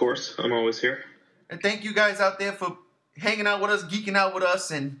 Of course. I'm always here. And thank you guys out there for hanging out with us, geeking out with us.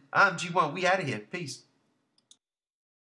 And I'm G1. We out of here. Peace.